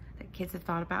kids. That kids have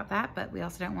thought about that, but we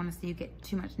also don't want to see you get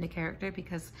too much into character,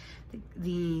 because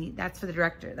that's for the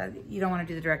director. That you don't want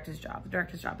to do the director's job. The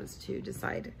director's job is to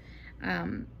decide,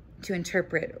 to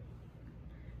interpret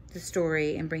the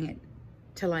story and bring it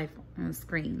to life on the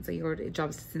screen. So your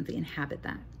job is to simply inhabit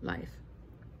that life.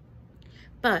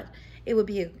 But it would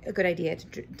be a good idea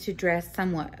to dress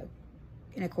somewhat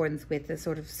in accordance with the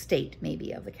sort of state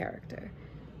maybe of the character,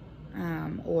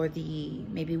 or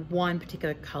maybe one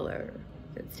particular color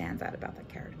that stands out about that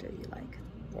character you like,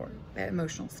 or that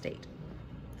emotional state.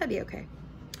 That'd be okay.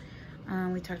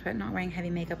 We talked about not wearing heavy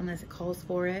makeup unless it calls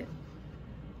for it.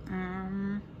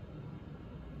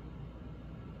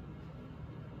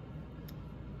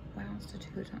 What else to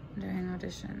do during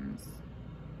auditions?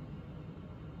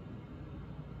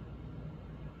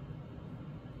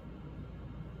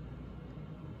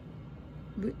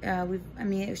 I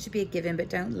mean, it should be a given, but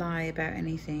don't lie about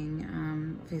anything.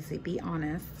 Obviously, be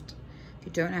honest. If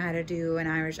you don't know how to do an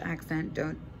Irish accent,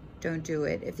 don't do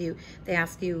it. If they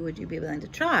ask you, would you be willing to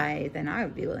try? Then I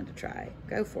would be willing to try.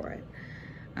 Go for it.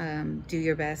 Do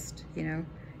your best. You know,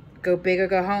 go big or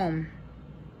go home.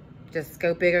 Just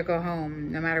go big or go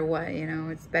home, no matter what. You know,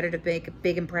 it's better to make a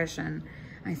big impression,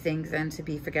 I think, than to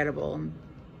be forgettable.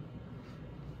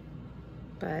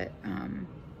 But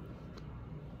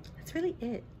that's really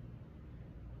it.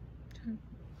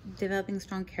 Developing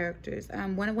strong characters.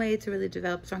 One way to really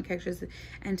develop strong characters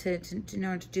and to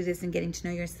know how to do this and getting to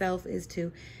know yourself is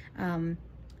to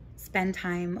spend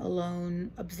time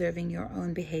alone observing your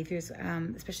own behaviors,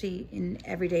 especially in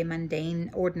everyday, mundane,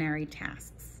 ordinary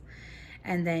tasks.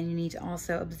 And then you need to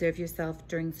also observe yourself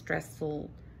during stressful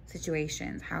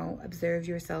situations. Observe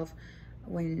yourself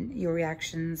when your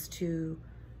reactions to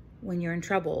when you're in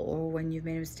trouble, or when you've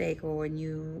made a mistake, or when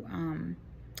you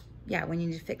when you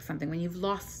need to fix something, when you've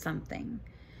lost something.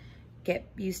 Get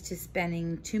used to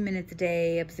spending 2 minutes a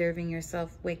day observing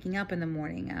yourself waking up in the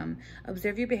morning.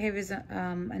 Observe your behaviors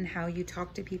and how you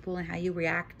talk to people and how you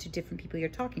react to different people you're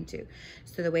talking to.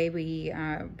 So the way we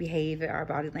behave, our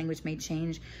body language may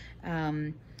change.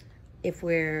 It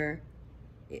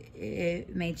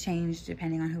may change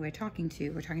depending on who we're talking to.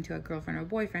 If we're talking to a girlfriend or a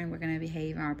boyfriend, we're going to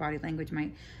behave, our body language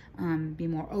might be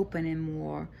more open and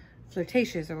more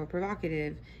flirtatious or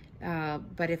provocative.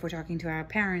 But if we're talking to our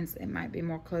parents, it might be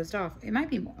more closed off. It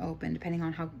might be more open depending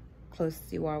on how close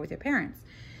you are with your parents.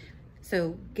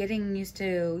 So getting used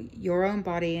to your own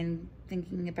body and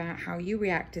thinking about how you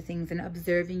react to things and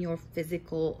observing your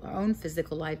own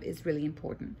physical life is really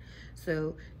important.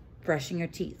 So brushing your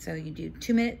teeth. So you do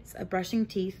 2 minutes of brushing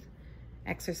teeth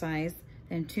exercise,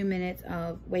 then 2 minutes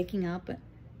of waking up,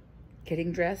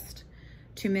 getting dressed,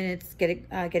 2 minutes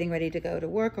getting ready to go to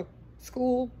work or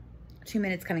school, 2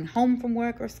 minutes coming home from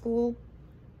work or school.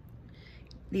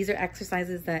 These are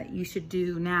exercises that you should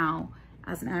do now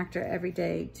as an actor every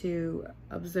day to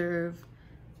observe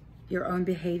your own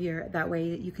behavior. That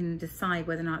way that you can decide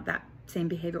whether or not that same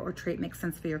behavior or trait makes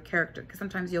sense for your character. Because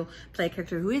sometimes you'll play a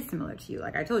character who is similar to you.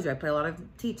 Like I told you, I play a lot of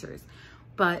teachers,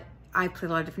 but I play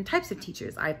a lot of different types of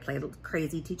teachers. I played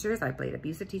crazy teachers. I played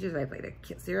abusive teachers. I played a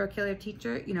serial killer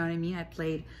teacher. You know what I mean? I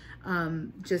played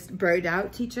just broed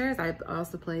out teachers. I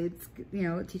also played,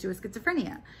 a teacher with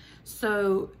schizophrenia.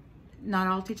 So not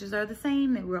all teachers are the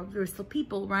same. We're still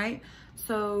people, right?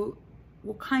 So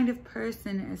what kind of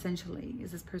person essentially?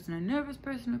 Is this person a nervous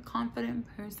person, a confident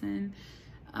person?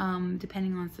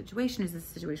 Depending on the situation, is this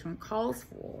a situation that calls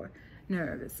for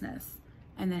nervousness?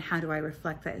 And then how do I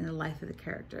reflect that in the life of the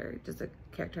character? Does the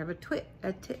character have a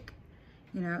tick?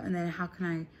 And then how can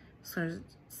I sort of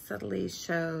subtly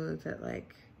show that,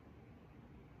 like,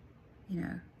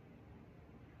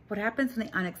 what happens when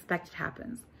the unexpected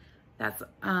happens? That's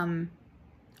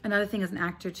another thing as an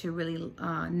actor to really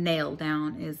nail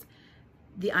down is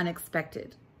the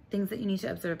unexpected. Things that you need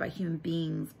to observe about human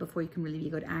beings before you can really be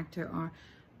a good actor are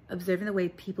observing the way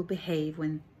people behave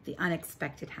when the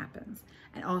unexpected happens.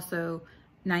 And also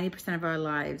 90% of our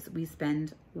lives we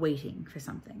spend waiting for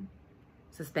something.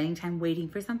 So spending time waiting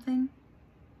for something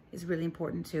is really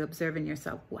important to observe in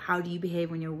yourself. How do you behave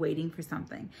when you're waiting for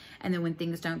something? And then when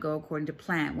things don't go according to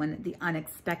plan, when the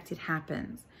unexpected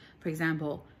happens. For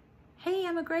example, hey,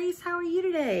 Emma Grace, how are you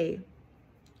today?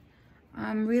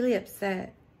 I'm really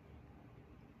upset.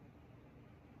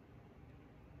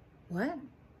 What?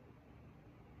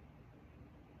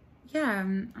 Yeah,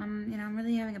 I'm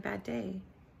really having a bad day.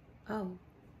 Oh.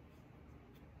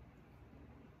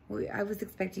 Well, I was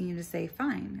expecting you to say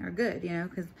fine or good,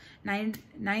 because 9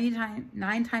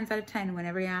 times out of 10,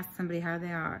 whenever you ask somebody how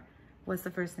they are, what's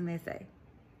the first thing they say?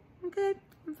 I'm good,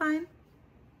 I'm fine,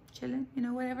 chilling,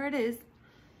 whatever it is.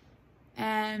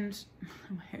 And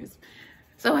my hair's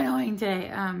so annoying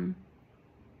today.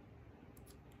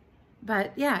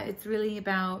 But yeah, it's really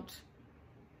about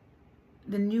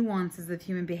the nuances of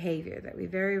human behavior that we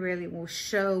very rarely will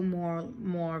show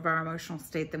more of our emotional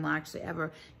state than we'll actually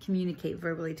ever communicate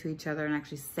verbally to each other and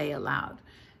actually say aloud.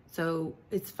 So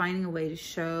it's finding a way to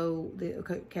show the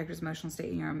character's emotional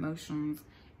state and your emotions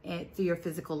through the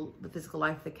physical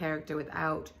life of the character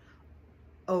without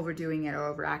overdoing it or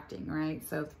overacting, right?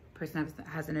 So if the person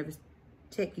has a nervous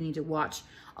tic, you need to watch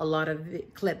a lot of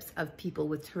clips of people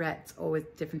with Tourette's or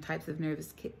with different types of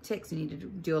nervous tics. You need to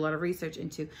do a lot of research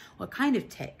into what kind of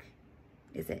tic.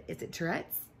 Is it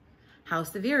Tourette's? How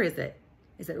severe is it?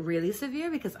 Is it really severe?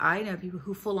 Because I know people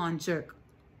who full on jerk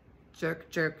their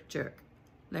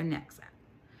necks out.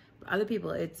 But other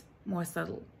people, it's more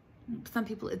subtle. Some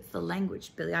people, it's the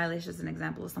language. Billie Eilish is an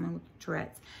example of someone with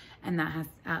Tourette's, and that has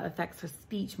affects her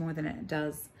speech more than it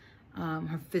does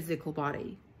her physical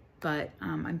body. But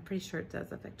I'm pretty sure it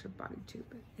does affect her body too,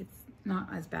 but it's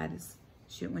not as bad as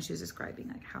when she was describing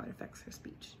like how it affects her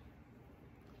speech.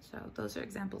 So those are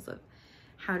examples of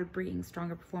how to bring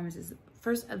stronger performances.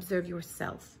 First, observe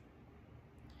yourself.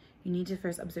 You need to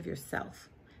first observe yourself.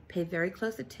 Pay very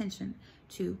close attention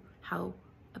to how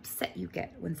upset you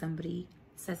get when somebody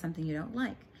says something you don't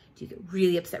like. Do you get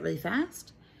really upset really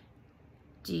fast?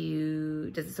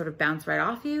 Does it sort of bounce right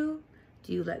off you?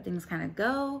 Do you let things kind of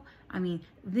go? I mean,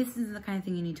 this is the kind of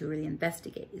thing you need to really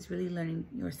investigate, is really learning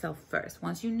yourself first.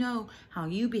 Once you know how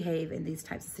you behave in these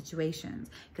types of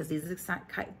situations, because these are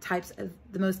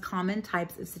the most common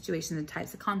types of situations and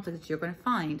types of conflicts that you're going to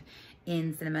find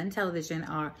in cinema and television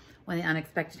are when the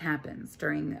unexpected happens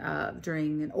during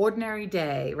an ordinary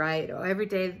day, right? Or every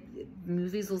day,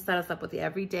 movies will set us up with the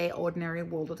everyday, ordinary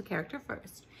world of the character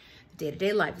first. The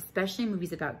day-to-day life, especially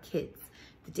movies about kids.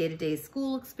 The day-to-day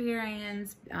school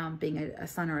experience, being a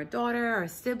son or a daughter or a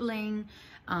sibling,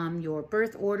 your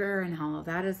birth order and how all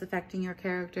that is affecting your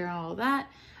character, all that.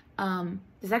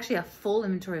 There's actually a full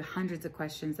inventory of hundreds of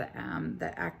questions that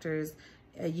actors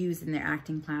use in their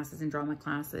acting classes and drama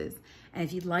classes. And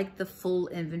if you'd like the full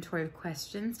inventory of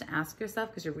questions to ask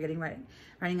yourself, because you're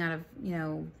running out of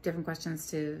different questions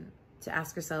to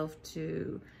ask yourself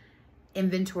to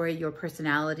inventory your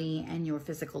personality and your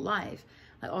physical life.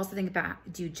 I also think about,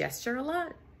 do you gesture a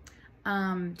lot?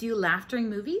 Do you laugh during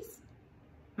movies?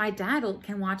 My dad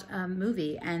can watch a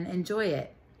movie and enjoy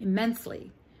it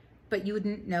immensely, but you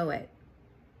wouldn't know it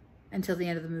until the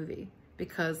end of the movie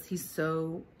because he's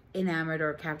so enamored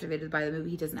or captivated by the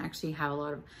movie. He doesn't actually have a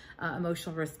lot of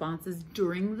emotional responses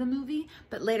during the movie,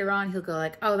 but later on he'll go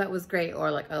like, oh, that was great,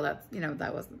 or like, oh, that's,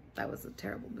 that was a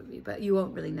terrible movie, but you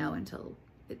won't really know until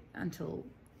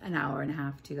an hour and a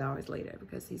half, 2 hours later,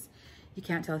 because you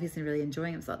can't tell if he's really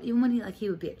enjoying himself. Even when he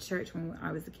would be at church when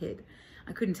I was a kid,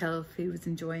 I couldn't tell if he was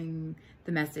enjoying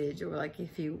the message or like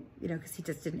if because he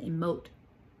just didn't emote.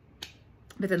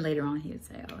 But then later on he would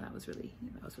say, oh, that was really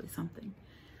something,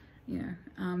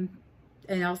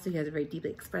 and also he has a very deeply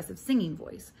expressive singing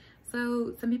voice.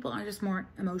 So some people are just more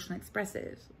emotionally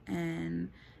expressive and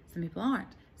some people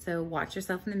aren't. So watch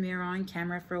yourself in the mirror on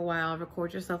camera for a while,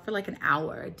 record yourself for like an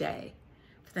hour a day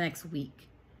for the next week.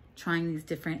 Trying these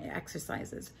different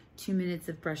exercises. 2 minutes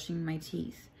of brushing my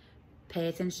teeth. Pay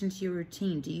attention to your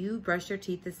routine. Do you brush your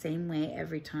teeth the same way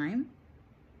every time?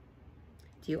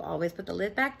 Do you always put the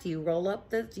lid back? Do you roll up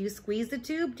do you squeeze the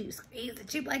tube? Do you squeeze the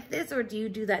tube like this? Or do you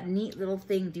do that neat little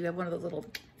thing? Do you have one of those little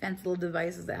fancy little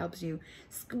devices that helps you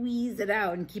squeeze it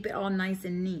out and keep it all nice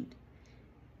and neat?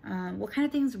 What kind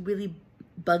of things really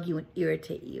bug you and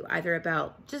irritate you? Either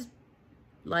about just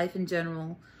life in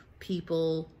general,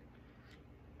 people.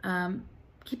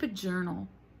 Keep a journal.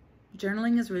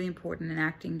 Journaling is really important, an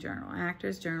acting journal, an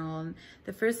actor's journal. And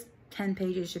the first 10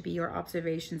 pages should be your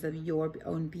observations of your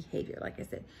own behavior. Like I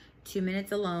said, 2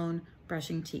 minutes alone,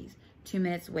 brushing teeth, 2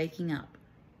 minutes waking up,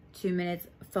 2 minutes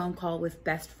phone call with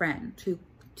best friend,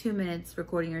 2 minutes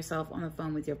recording yourself on the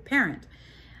phone with your parent,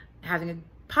 having a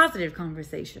positive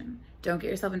conversation. Don't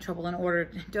get yourself in trouble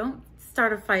don't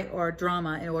start a fight or a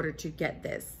drama in order to get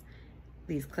this.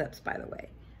 these clips, by the way.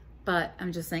 But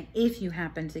I'm just saying, if you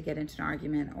happen to get into an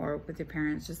argument or with your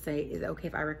parents, just say, is it okay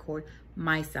if I record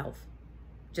myself,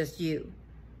 just you,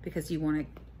 because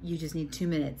you just need 2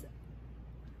 minutes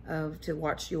to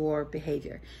watch your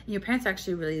behavior. And your parents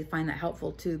actually really find that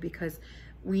helpful too, because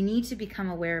we need to become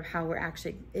aware of how we're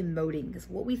actually emoting, because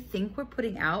what we think we're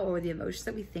putting out, or the emotions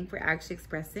that we think we're actually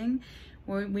expressing,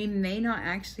 or we may not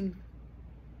actually,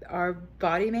 our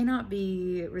body may not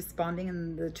be responding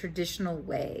in the traditional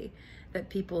way that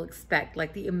people expect,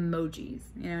 like the emojis,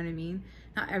 you know what I mean?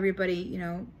 Not everybody, you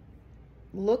know,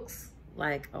 looks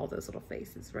like all those little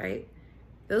faces, right?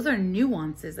 Those are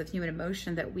nuances of human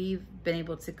emotion that we've been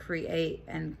able to create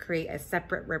a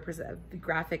separate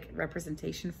graphic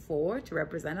representation to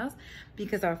represent us,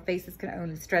 because our faces can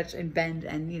only stretch and bend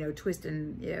and, you know, twist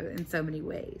and, you know, in so many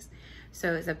ways.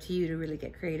 So it's up to you to really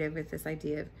get creative with this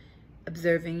idea of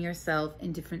observing yourself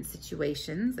in different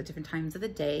situations at different times of the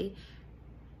day.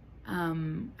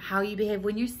 How you behave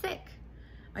when you're sick.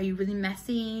 Are you really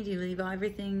messy? Do you leave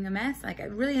everything a mess? Like,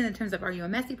 really in terms of, are you a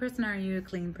messy person or are you a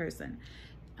clean person?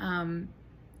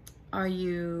 Are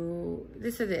you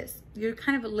this or this? You're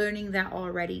kind of learning that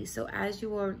already. So as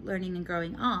you are learning and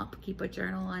growing up, keep a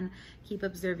journal and keep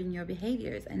observing your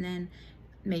behaviors, and then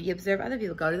maybe observe other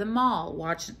people. Go to the mall,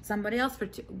 watch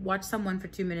someone for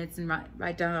 2 minutes and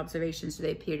write down observations. Do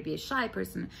they appear to be a shy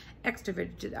person,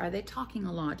 extrovert? Are they talking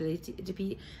a lot? Do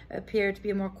they appear to be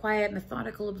a more quiet,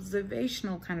 methodical,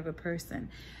 observational kind of a person?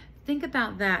 Think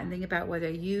about that, and think about whether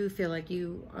you feel like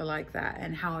you are like that,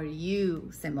 and how are you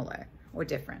similar or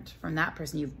different from that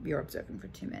person you're observing for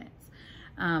 2 minutes.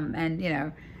 And you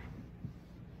know,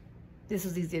 this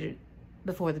was easier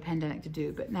before the pandemic to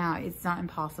do, but now it's not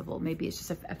impossible. Maybe it's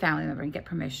just a family member, and get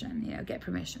permission, you know, get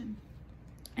permission.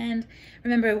 And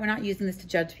remember, we're not using this to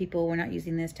judge people. We're not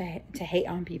using this to hate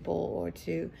on people or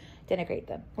to denigrate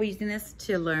them. We're using this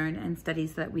to learn and study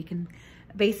so that we can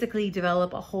basically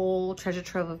develop a whole treasure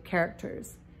trove of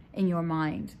characters in your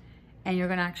mind. And you're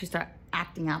gonna actually start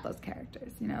acting out those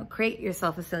characters. You know, create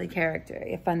yourself a silly character,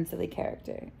 a fun, silly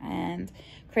character, and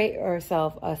create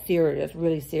yourself a serious,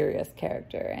 really serious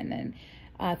character. And then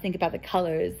think about the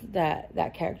colors that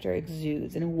that character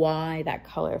exudes and why that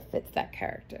color fits that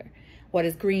character. What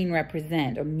does green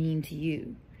represent or mean to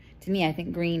you? To me, I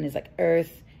think green is like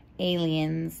earth,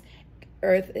 aliens.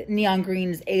 Neon green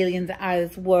is aliens out of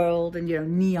this world, and, you know,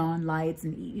 neon lights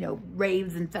and, you know,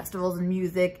 raves and festivals and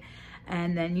music.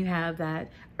 And then you have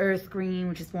that earth green,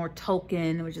 which is more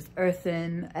Tolkien, which is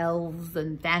earthen, elves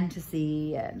and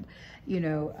fantasy, and, you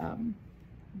know,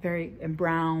 and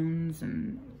browns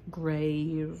and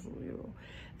grays, you know,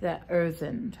 that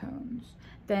earthen tones.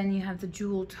 Then you have the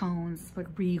jewel tones, like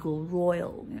regal,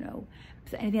 royal, you know.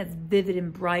 So anything that's vivid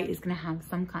and bright is going to have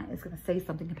some kind, it's going to say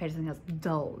something compared to something that's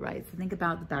dull, right? So think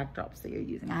about the backdrops that you're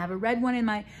using. I have a red one in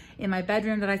my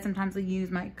bedroom that I sometimes use.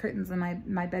 My curtains in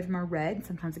my bedroom are red.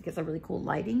 Sometimes it gets a really cool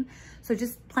lighting. So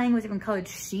just playing with different colored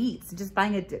sheets, just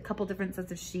buying a couple different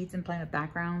sets of sheets and playing with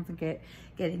backgrounds and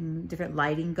getting different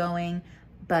lighting going.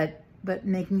 But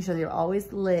making sure that you're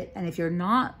always lit. And if you're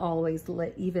not always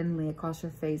lit evenly across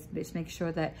your face, just make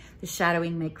sure that the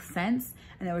shadowing makes sense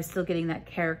and that we're still getting that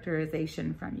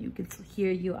characterization from you. We can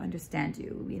hear you, understand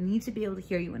you. We need to be able to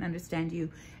hear you and understand you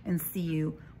and see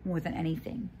you more than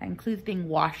anything. That includes being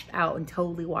washed out and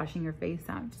totally washing your face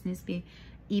out. It just needs to be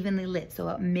evenly lit. So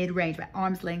at mid-range, at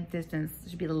arm's length distance,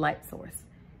 should be the light source.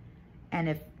 And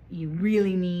if you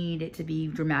really need it to be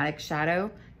dramatic shadow,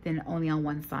 then only on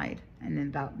one side, and then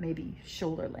about maybe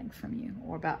shoulder length from you,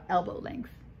 or about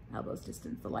elbow's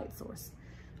distance, the light source.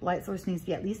 The light source needs to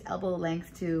be at least elbow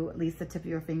length to at least the tip of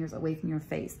your fingers away from your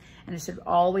face. And it should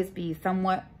always be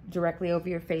somewhat directly over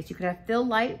your face. You could have fill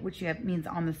light, which means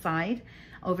on the side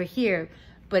over here.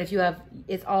 But if you have,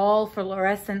 it's all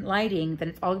fluorescent lighting, then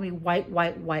it's all gonna be white,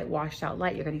 washed out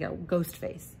light. You're gonna get a ghost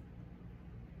face.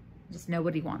 Just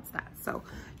nobody wants that. So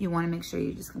you want to make sure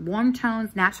you just warm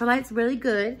tones. Natural light's really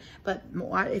good, but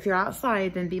if you're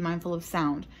outside, then be mindful of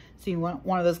sound. So you want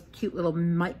one of those cute little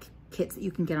mic kits that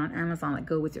you can get on Amazon that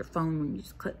go with your phone when you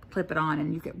just clip it on,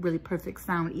 and you get really perfect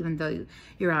sound even though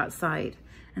you're outside.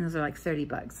 And those are like 30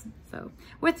 bucks. So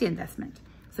worth the investment.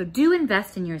 So do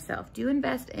invest in yourself. Do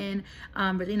invest in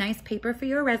really nice paper for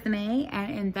your resume,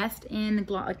 and invest in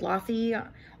glossy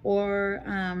or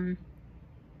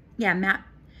matte.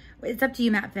 It's up to you,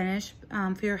 matte finish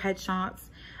for your headshots.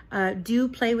 Do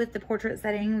play with the portrait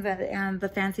settings and the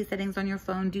fancy settings on your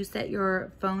phone. Do set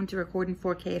your phone to record in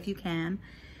 4K if you can,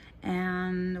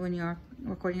 and when you're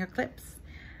recording your clips.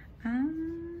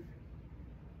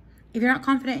 If you're not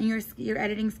confident in your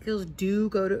editing skills, do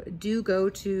go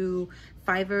to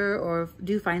Fiverr or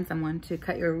do find someone to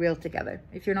cut your reel together.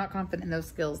 If you're not confident in those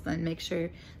skills, then make sure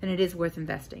then it is worth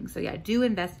investing. So yeah, do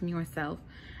invest in yourself.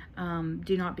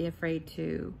 Do not be afraid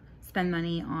to spend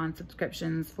money on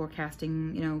subscriptions for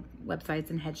casting, you know, websites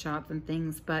and headshots and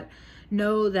things, but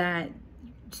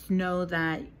just know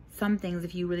that some things,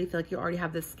 if you really feel like you already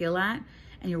have the skill at,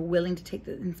 and you're willing to take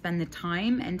and spend the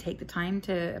time and take the time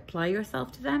to apply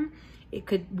yourself to them, it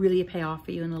could really pay off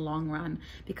for you in the long run,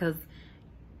 because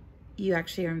you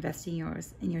actually are investing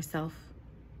in yourself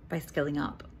by skilling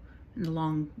up in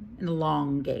the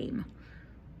long game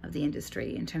of the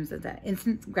industry, in terms of that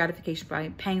instant gratification by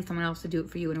paying someone else to do it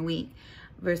for you in a week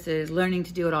versus learning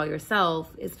to do it all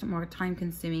yourself. It's more time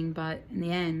consuming, but in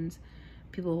the end,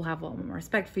 people will have a lot more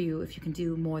respect for you if you can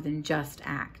do more than just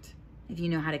act. If you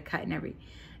know how to cut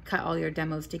all your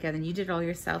demos together and you did it all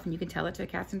yourself and you can tell it to a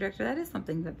casting director, that is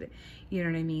something that, you know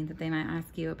what I mean, that they might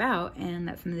ask you about, and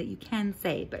that's something that you can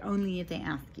say, but only if they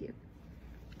ask you.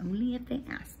 Only if they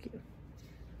ask you.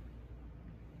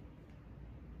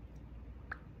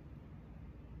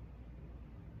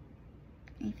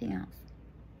 Anything else?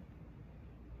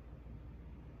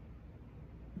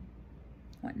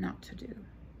 What not to do?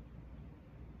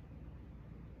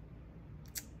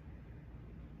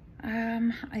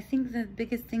 I think the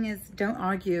biggest thing is don't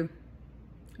argue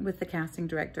with the casting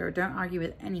director, or don't argue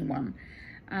with anyone.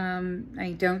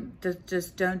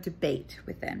 Just don't debate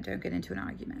with them. Don't get into an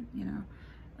argument, you know,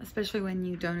 especially when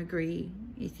you don't agree.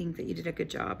 You think that you did a good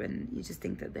job and you just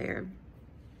think that they're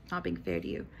not being fair to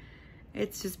you.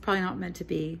 It's just probably not meant to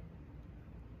be.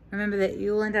 Remember that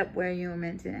you'll end up where you were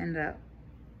meant to end up,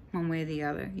 one way or the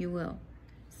other. You will.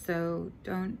 So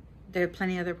there are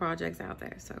plenty of other projects out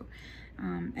there. So,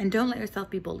 and don't let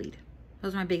yourself be bullied.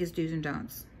 Those are my biggest do's and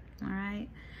don'ts. All right.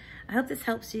 I hope this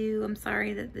helps you. I'm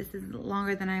sorry that this is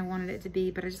longer than I wanted it to be,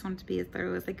 but I just wanted to be as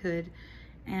thorough as I could.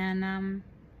 And,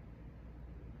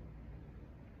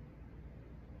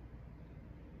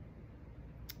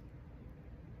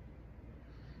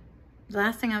 the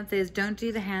last thing I would say is don't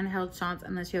do the handheld shots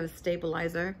unless you have a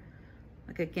stabilizer,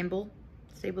 like a gimbal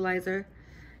stabilizer,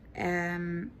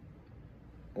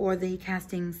 or the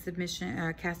casting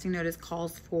notice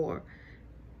calls for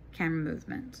camera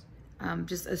movement.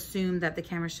 Just assume that the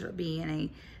camera should be in a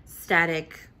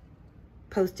static,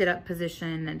 posted up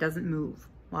position and doesn't move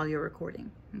while you're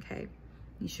recording, okay?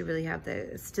 You should really have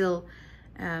the still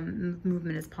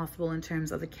movement as possible in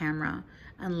terms of the camera,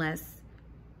 unless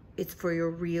it's for your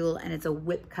reel and it's a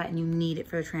whip cut and you need it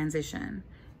for a transition.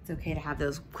 It's okay to have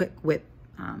those quick whip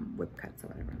cuts or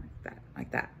whatever,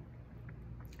 like that.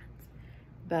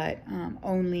 But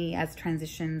only as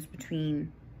transitions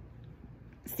between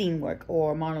scene work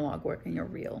or monologue work in your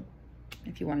reel.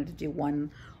 If you wanted to do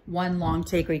one long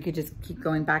take, or you could just keep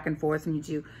going back and forth and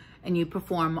you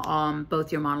perform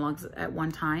both your monologues at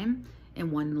one time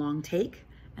in one long take,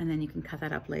 and then you can cut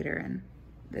that up later, and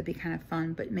that'd be kind of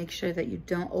fun. But make sure that you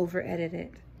don't over edit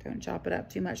it. Don't chop it up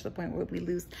too much to the point where we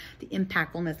lose the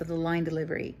impactfulness of the line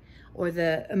delivery or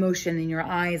the emotion in your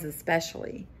eyes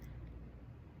especially.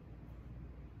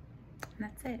 And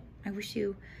that's it. I wish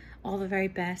you all the very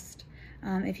best.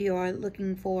 If you are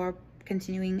looking for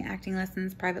continuing acting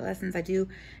lessons, private lessons, I do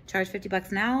charge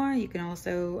 $50 an hour. You can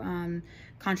also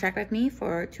contract with me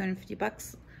for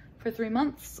 $250 for 3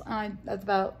 months. That's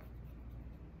about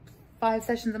 5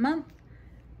 sessions a month,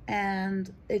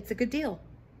 and it's a good deal.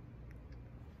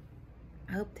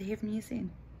 I hope to hear from you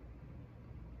soon.